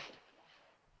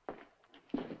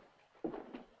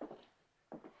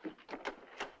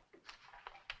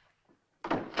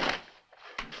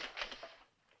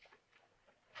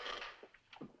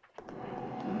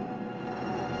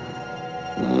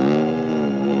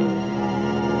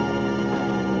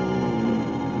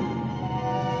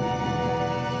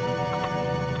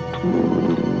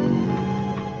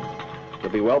 He'll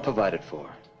be well provided for.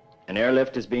 An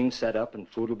airlift is being set up and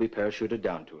food will be parachuted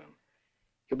down to him.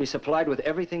 He'll be supplied with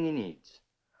everything he needs.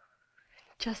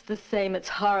 Just the same, it's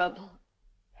horrible.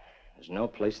 There's no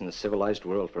place in the civilized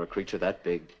world for a creature that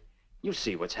big. You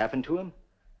see what's happened to him.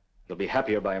 He'll be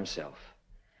happier by himself.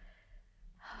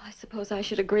 I suppose I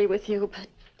should agree with you, but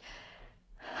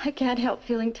I can't help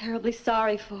feeling terribly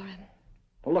sorry for him.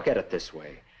 Well, look at it this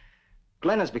way.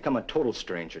 Glenn has become a total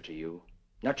stranger to you.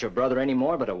 Not your brother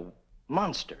anymore, but a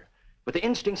monster with the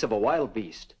instincts of a wild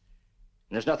beast.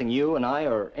 And there's nothing you and I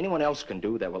or anyone else can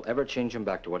do that will ever change him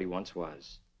back to what he once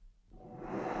was.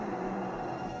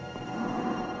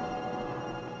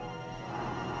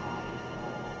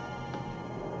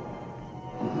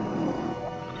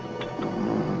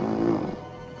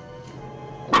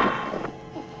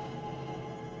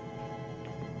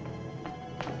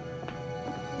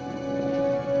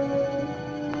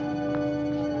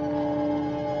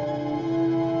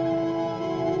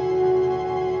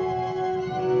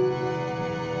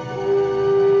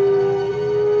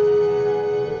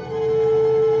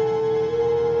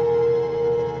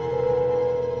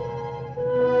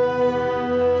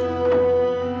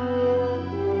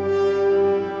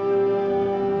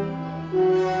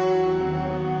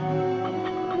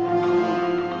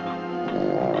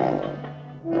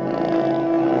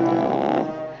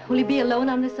 alone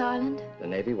on this island? The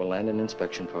Navy will land an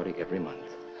inspection party every month.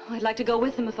 Oh, I'd like to go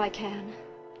with them if I can.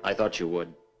 I thought you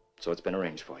would, so it's been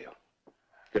arranged for you.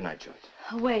 Good night, Joyce.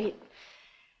 Oh, wait.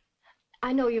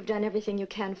 I know you've done everything you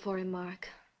can for him, Mark.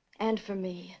 And for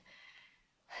me.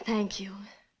 Thank you.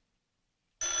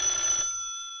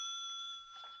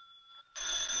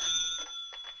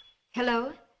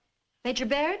 Hello? Major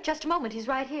Baird? Just a moment. He's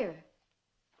right here.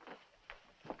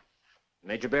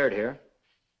 Major Baird here.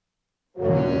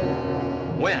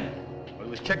 When? Well, it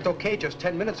was checked okay just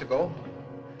 10 minutes ago.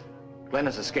 Glenn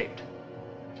has escaped.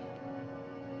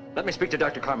 Let me speak to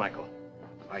Dr. Carmichael.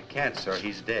 I can't, sir.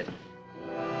 He's dead.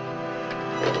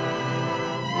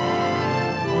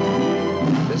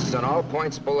 This is an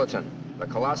all-points bulletin. The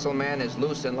Colossal Man is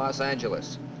loose in Los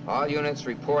Angeles. All units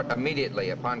report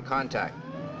immediately upon contact.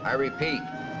 I repeat,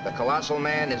 the Colossal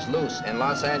Man is loose in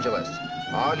Los Angeles.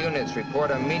 All units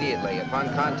report immediately upon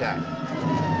contact.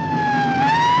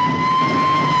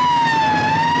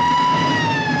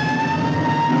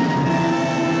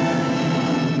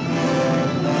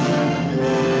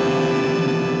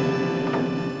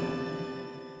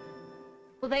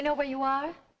 Will they know where you are?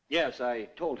 Yes, I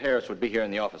told Harris would be here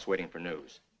in the office waiting for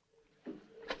news.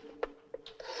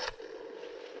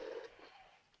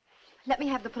 Let me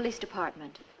have the police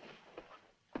department.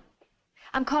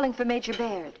 I'm calling for Major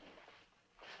Baird.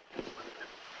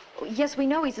 Yes, we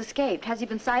know he's escaped. Has he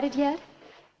been sighted yet?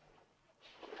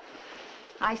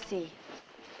 I see.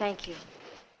 Thank you.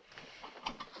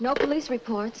 No police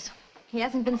reports. He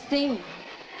hasn't been seen.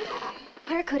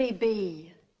 Where could he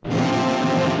be?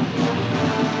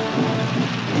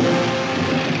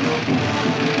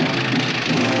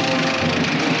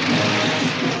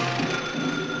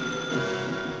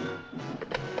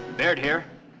 Baird here.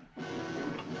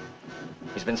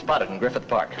 He's been spotted in Griffith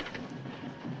Park.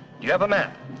 Do you have a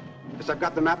map? Yes, I've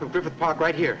got the map of Griffith Park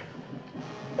right here.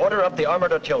 Order up the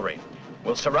armored artillery.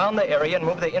 We'll surround the area and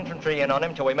move the infantry in on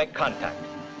him till we make contact.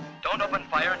 Don't open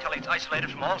fire until he's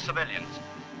isolated from all civilians,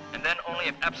 and then only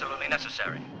if absolutely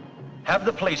necessary. Have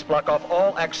the police block off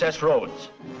all access roads.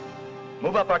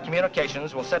 Move up our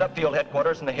communications. We'll set up field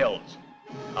headquarters in the hills.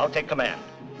 I'll take command.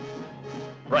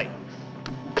 Right.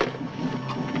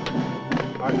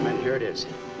 All right, men, here it is.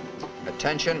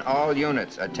 Attention all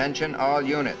units, attention all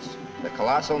units. The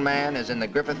Colossal Man is in the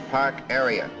Griffith Park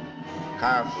area.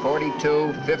 Car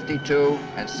 42, 52,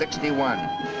 and 61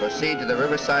 proceed to the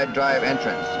Riverside Drive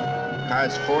entrance.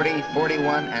 Cars 40,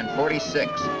 41, and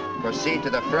 46 proceed to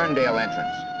the Ferndale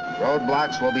entrance.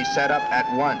 Roadblocks will be set up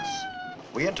at once.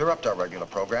 We interrupt our regular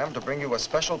program to bring you a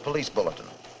special police bulletin.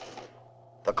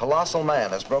 The Colossal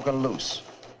Man has broken loose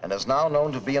and is now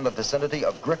known to be in the vicinity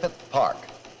of Griffith Park.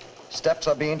 Steps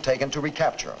are being taken to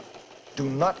recapture him. Do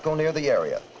not go near the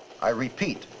area. I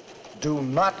repeat, do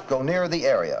not go near the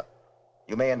area.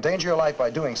 You may endanger your life by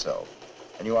doing so,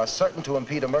 and you are certain to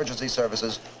impede emergency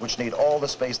services which need all the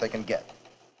space they can get.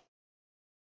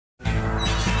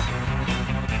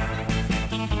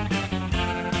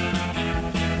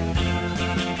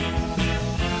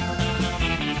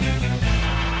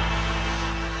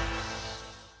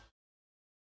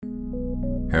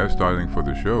 Hairstyling for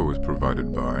the show was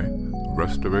provided by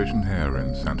Restoration Hair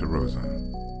in Santa Rosa.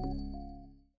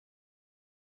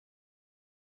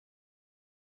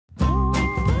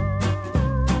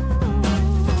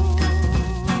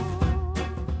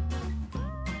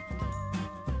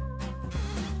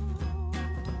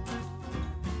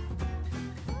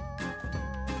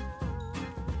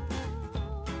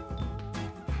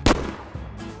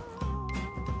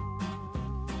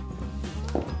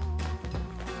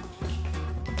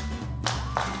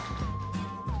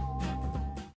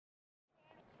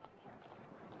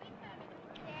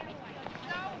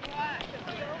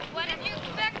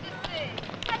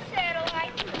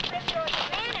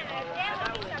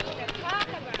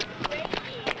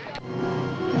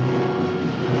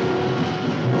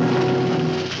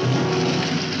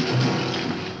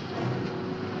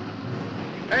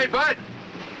 Hey, bud!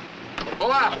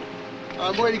 Pull out.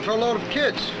 I'm waiting for a load of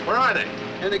kids. Where are they?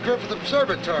 In the Griffith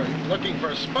Observatory, looking for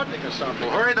a Sputnik or something.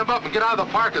 Well, hurry them up and get out of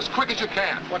the park as quick as you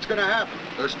can. What's going to happen?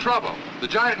 There's trouble. The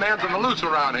giant man's on the loose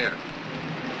around here.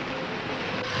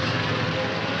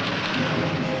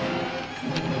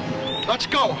 Let's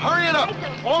go. Hurry it up.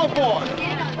 All aboard.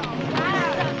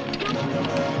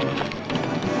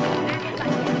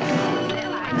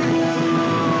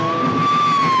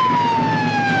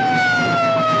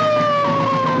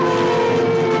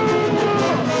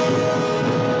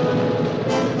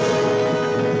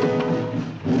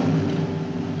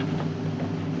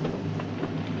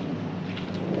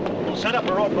 We'll set up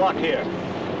a roadblock here.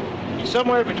 He's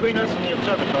somewhere between us and the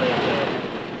observatory up there.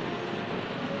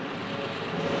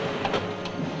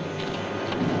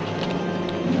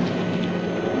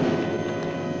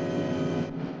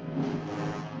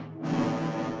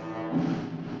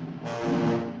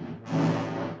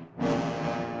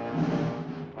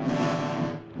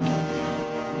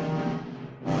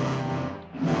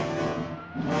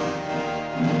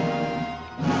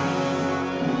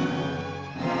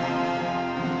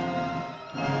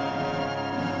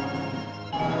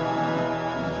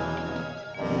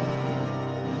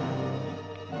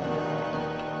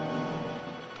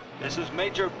 is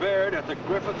Major Baird at the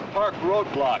Griffith Park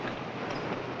roadblock.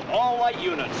 All light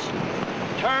units,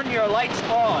 turn your lights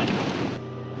on.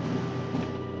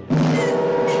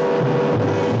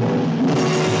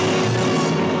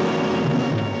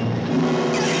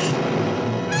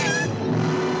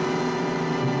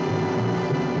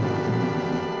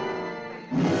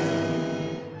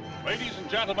 Ladies and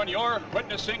gentlemen, you're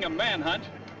witnessing a manhunt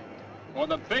for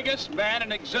the biggest man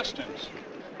in existence.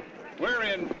 We're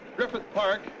in Griffith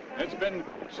Park. It's been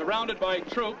surrounded by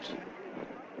troops.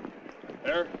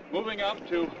 They're moving up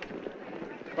to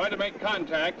try to make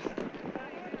contact.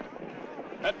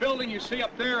 That building you see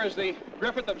up there is the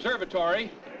Griffith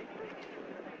Observatory.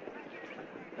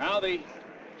 Now the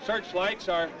searchlights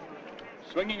are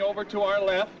swinging over to our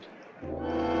left.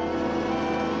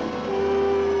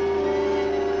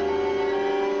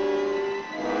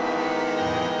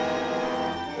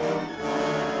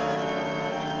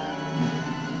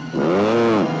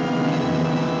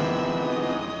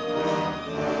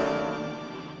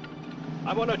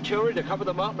 I want artillery to cover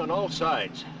the mountain on all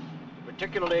sides,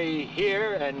 particularly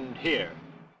here and here.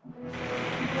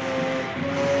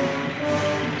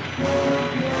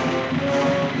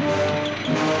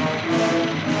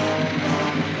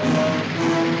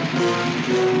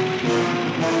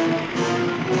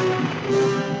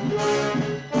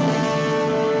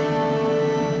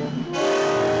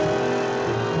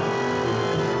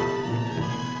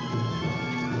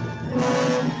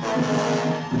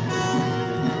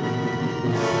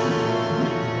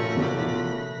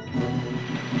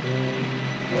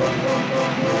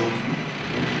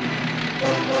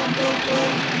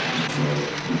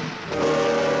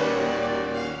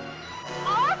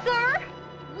 Arthur!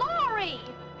 Laurie!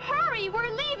 Hurry, we're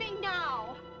leaving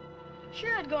now!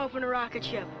 Sure, I'd go up in a rocket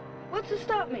ship. What's to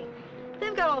stop me?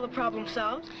 They've got all the problems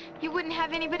solved. You wouldn't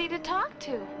have anybody to talk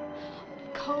to.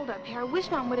 Cold up here. I wish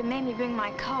Mom would have made me bring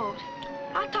my coat.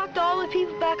 I talked to all the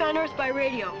people back on Earth by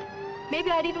radio.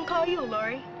 Maybe I'd even call you,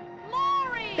 Laurie.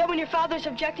 Laurie! Then when your father's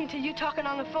objecting to you talking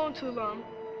on the phone too long,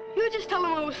 you just tell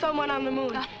him it was someone on the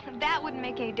moon. That wouldn't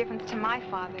make any difference to my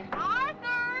father.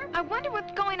 Arthur! I wonder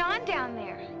what's going on down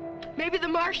there. Maybe the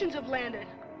Martians have landed.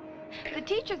 The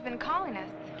teacher's been calling us.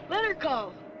 Let her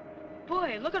call.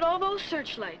 Boy, look at all those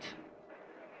searchlights.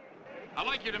 I'd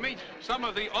like you to meet some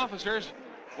of the officers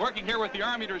working here with the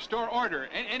Army to restore order.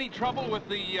 Any trouble with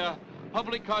the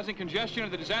public causing congestion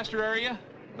in the disaster area?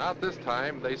 Not this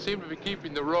time. They seem to be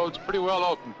keeping the roads pretty well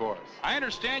open for us. I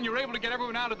understand you were able to get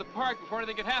everyone out of the park before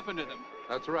anything could happen to them.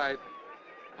 That's right.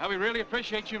 Well, we really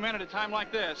appreciate you men at a time like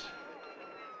this.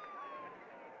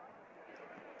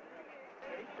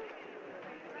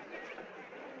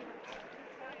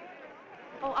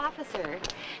 Oh, officer,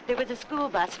 there was a school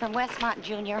bus from Westmont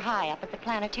Junior High up at the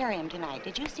planetarium tonight.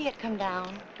 Did you see it come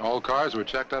down? All cars were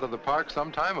checked out of the park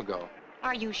some time ago.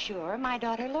 Are you sure? My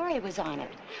daughter Laurie was on it.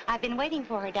 I've been waiting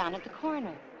for her down at the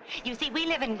corner. You see, we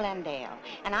live in Glendale,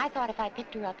 and I thought if I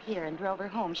picked her up here and drove her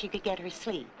home, she could get her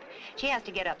sleep. She has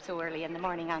to get up so early in the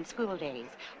morning on school days.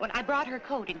 Well, I brought her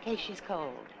coat in case she's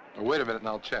cold. Oh, wait a minute and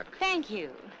I'll check. Thank you.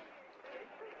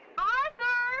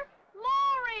 Arthur!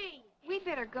 Laurie! We'd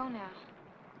better go now.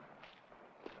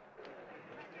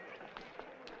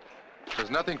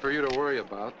 There's nothing for you to worry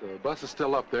about. The bus is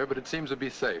still up there, but it seems to be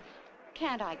safe.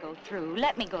 Can't I go through?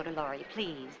 Let me go to Laurie,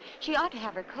 please. She ought to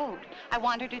have her coat. I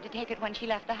wanted her to take it when she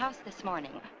left the house this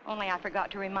morning, only I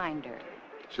forgot to remind her.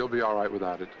 She'll be all right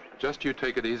without it. Just you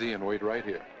take it easy and wait right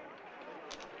here.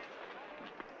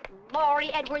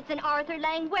 Laurie Edwards and Arthur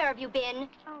Lang, where have you been?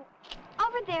 Oh,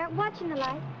 over there, watching the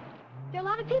lights. There are a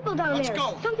lot of people down Let's there.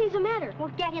 go. Something's the matter. Well,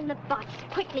 get in the bus.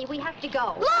 Quickly, we have to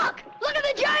go. Look! Look at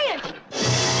the giant!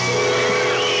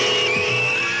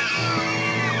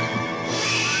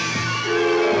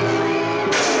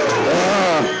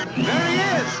 There he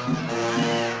is!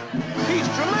 He's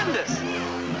tremendous!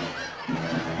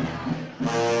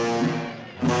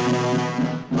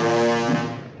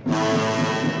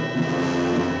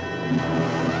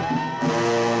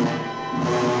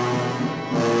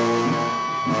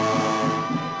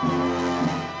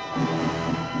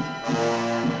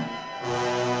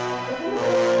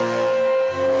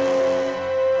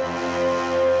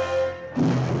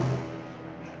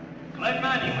 Glenn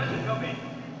Manning, listen to me.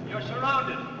 You're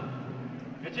surrounded.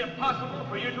 It's impossible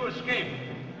for you to escape.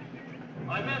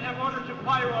 My men have orders to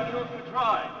fire on you if you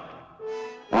try.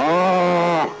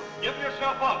 Give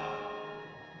yourself up.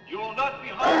 You will not be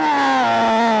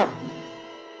harmed.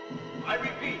 I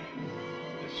repeat,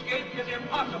 escape is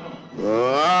impossible. You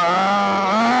will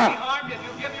not be harmed if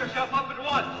you give yourself up at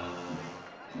once.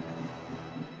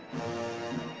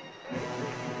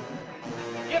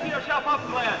 Give yourself up,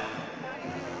 Glenn.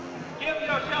 Give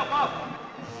yourself up.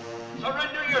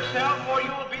 Surrender yourself or you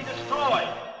will be destroyed.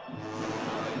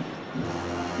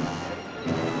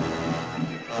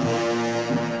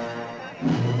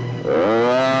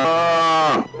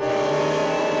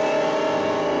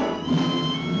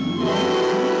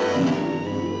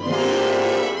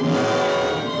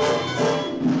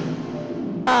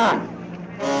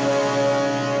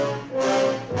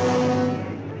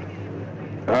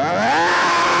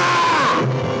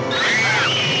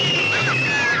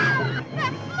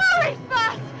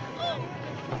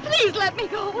 Please let me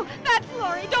go. That's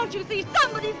Lori. Don't you see?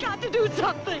 Somebody's got to do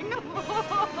something.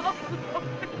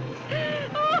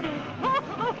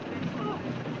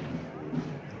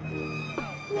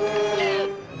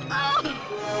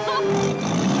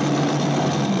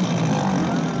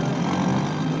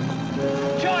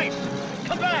 Joyce,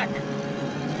 come back.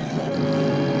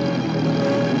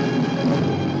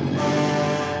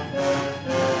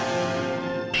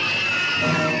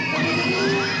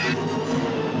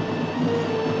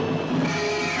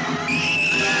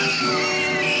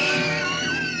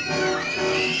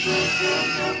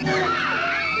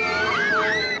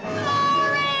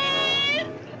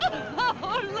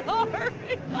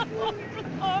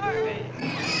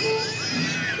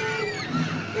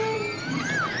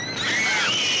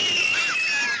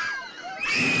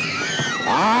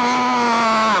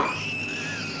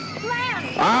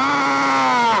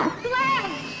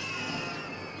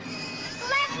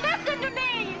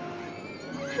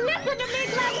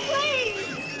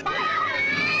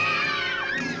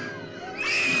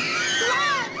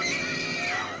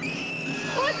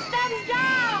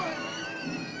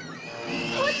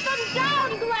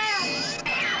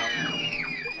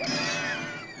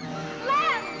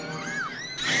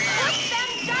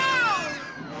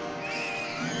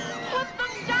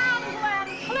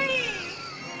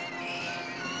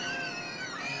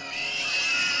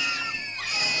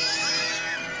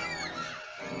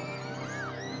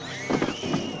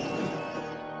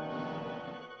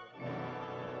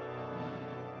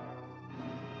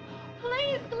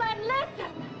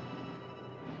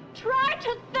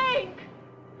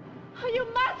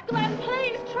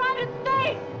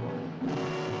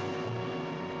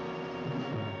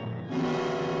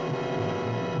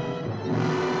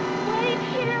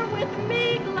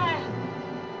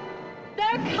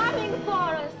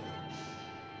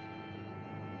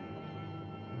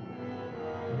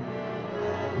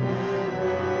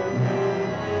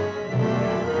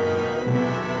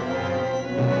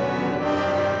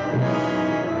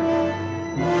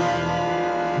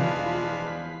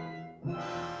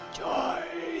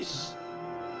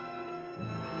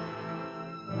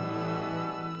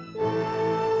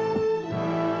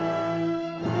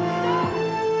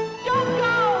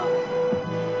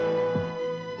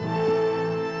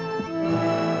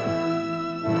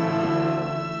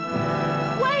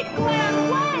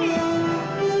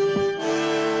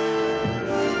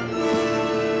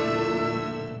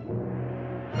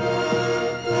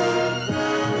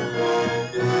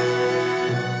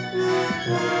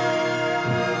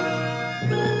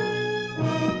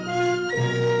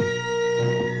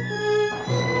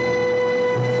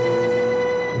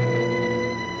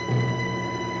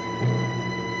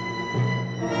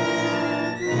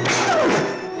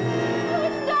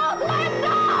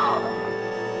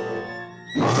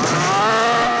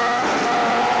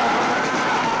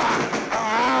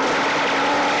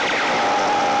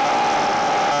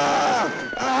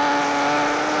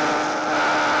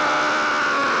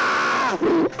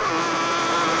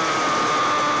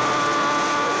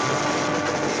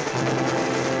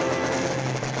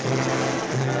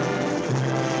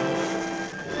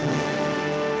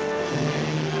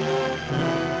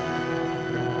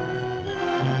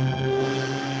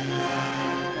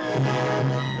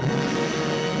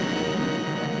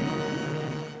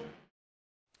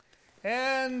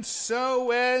 And so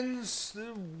ends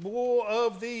the War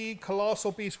of the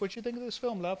Colossal Beast. What did you think of this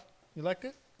film, love? You liked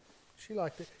it? She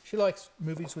liked it. She likes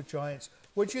movies with giants.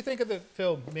 What did you think of the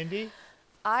film, Mindy?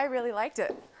 I really liked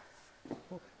it.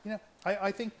 Well, you know,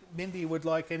 I think Mindy would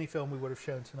like any film we would have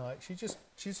shown tonight.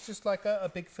 She's just like a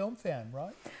big film fan,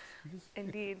 right?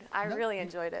 Indeed. I really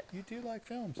enjoyed it. You do like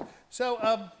films.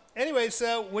 So, anyways,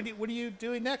 what are you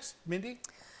doing next, Mindy?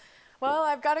 Well,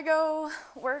 I've got to go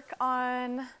work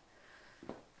on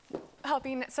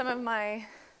helping some of my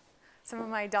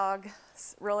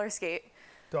dogs roller skate.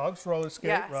 Dogs roller skate,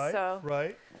 yeah, right? So.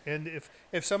 Right. And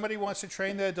if somebody wants to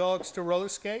train their dogs to roller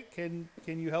skate, can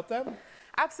you help them?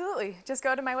 Absolutely. Just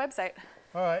go to my website.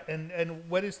 All right. And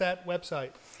what is that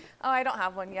website? Oh, I don't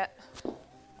have one yet.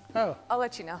 Oh. I'll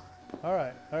let you know. All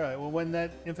right. All right. Well, when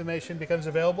that information becomes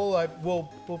available,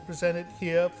 we'll present it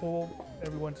here for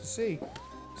everyone to see.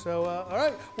 So, all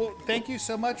right. Well, thank you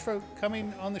so much for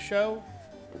coming on the show,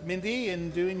 Mindy,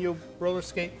 and doing your roller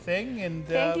skate thing. And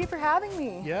thank you for having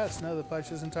me. Yes, no, the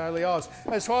pleasure's entirely ours.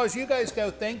 As far as you guys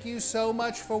go, thank you so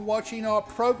much for watching our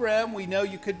program. We know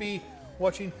you could be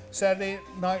watching Saturday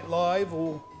Night Live,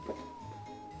 or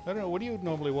I don't know, what do you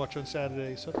normally watch on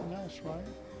Saturday? Something else, right?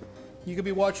 You could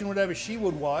be watching whatever she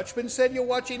would watch, but instead you're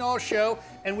watching our show,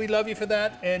 and we love you for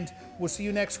that. And we'll see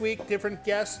you next week. Different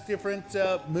guests, different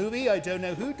movie. I don't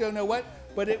know who, don't know what,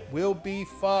 but it will be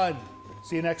fun.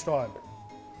 See you next time.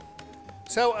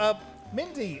 So,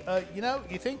 Mindy, you know,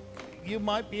 you think you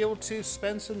might be able to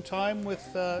spend some time with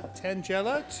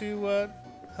Tangela to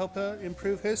help her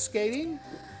improve her skating?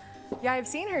 Yeah, I've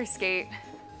seen her skate.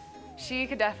 She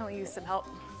could definitely use some help.